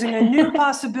 Realizing a new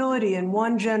possibility in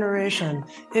one generation.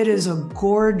 It is a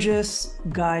gorgeous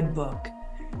guidebook.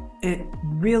 It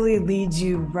really leads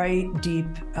you right deep,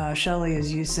 Shelly,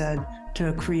 as you said,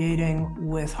 to creating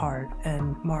with heart.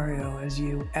 And Mario, as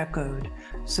you echoed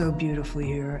so beautifully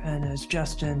here, and as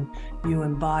Justin, you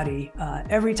embody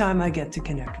every time I get to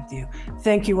connect with you.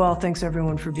 Thank you all. Thanks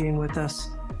everyone for being with us.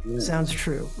 Yeah. Sounds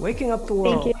true. Waking up the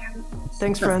world. Thank you.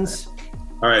 Thanks, friends.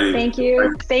 All right. Thank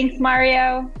you. Thanks,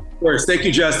 Mario. Of course. Thank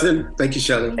you, Justin. Thank you,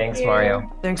 Shelly. Thanks, Mario.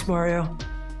 Thanks, Mario.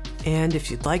 And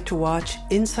if you'd like to watch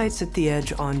Insights at the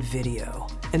Edge on video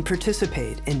and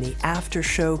participate in the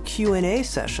after-show Q&A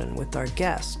session with our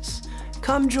guests,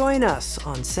 come join us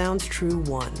on Sounds True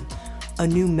 1, a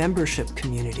new membership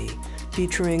community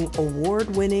featuring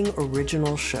award-winning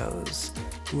original shows,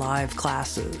 live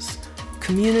classes,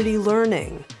 community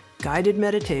learning, guided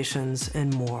meditations,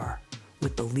 and more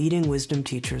with the leading wisdom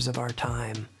teachers of our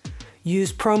time.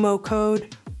 Use promo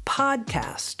code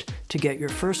PODCAST to get your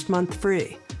first month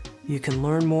free. You can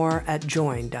learn more at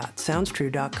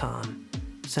join.soundstrue.com.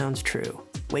 Sounds True,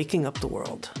 waking up the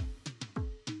world.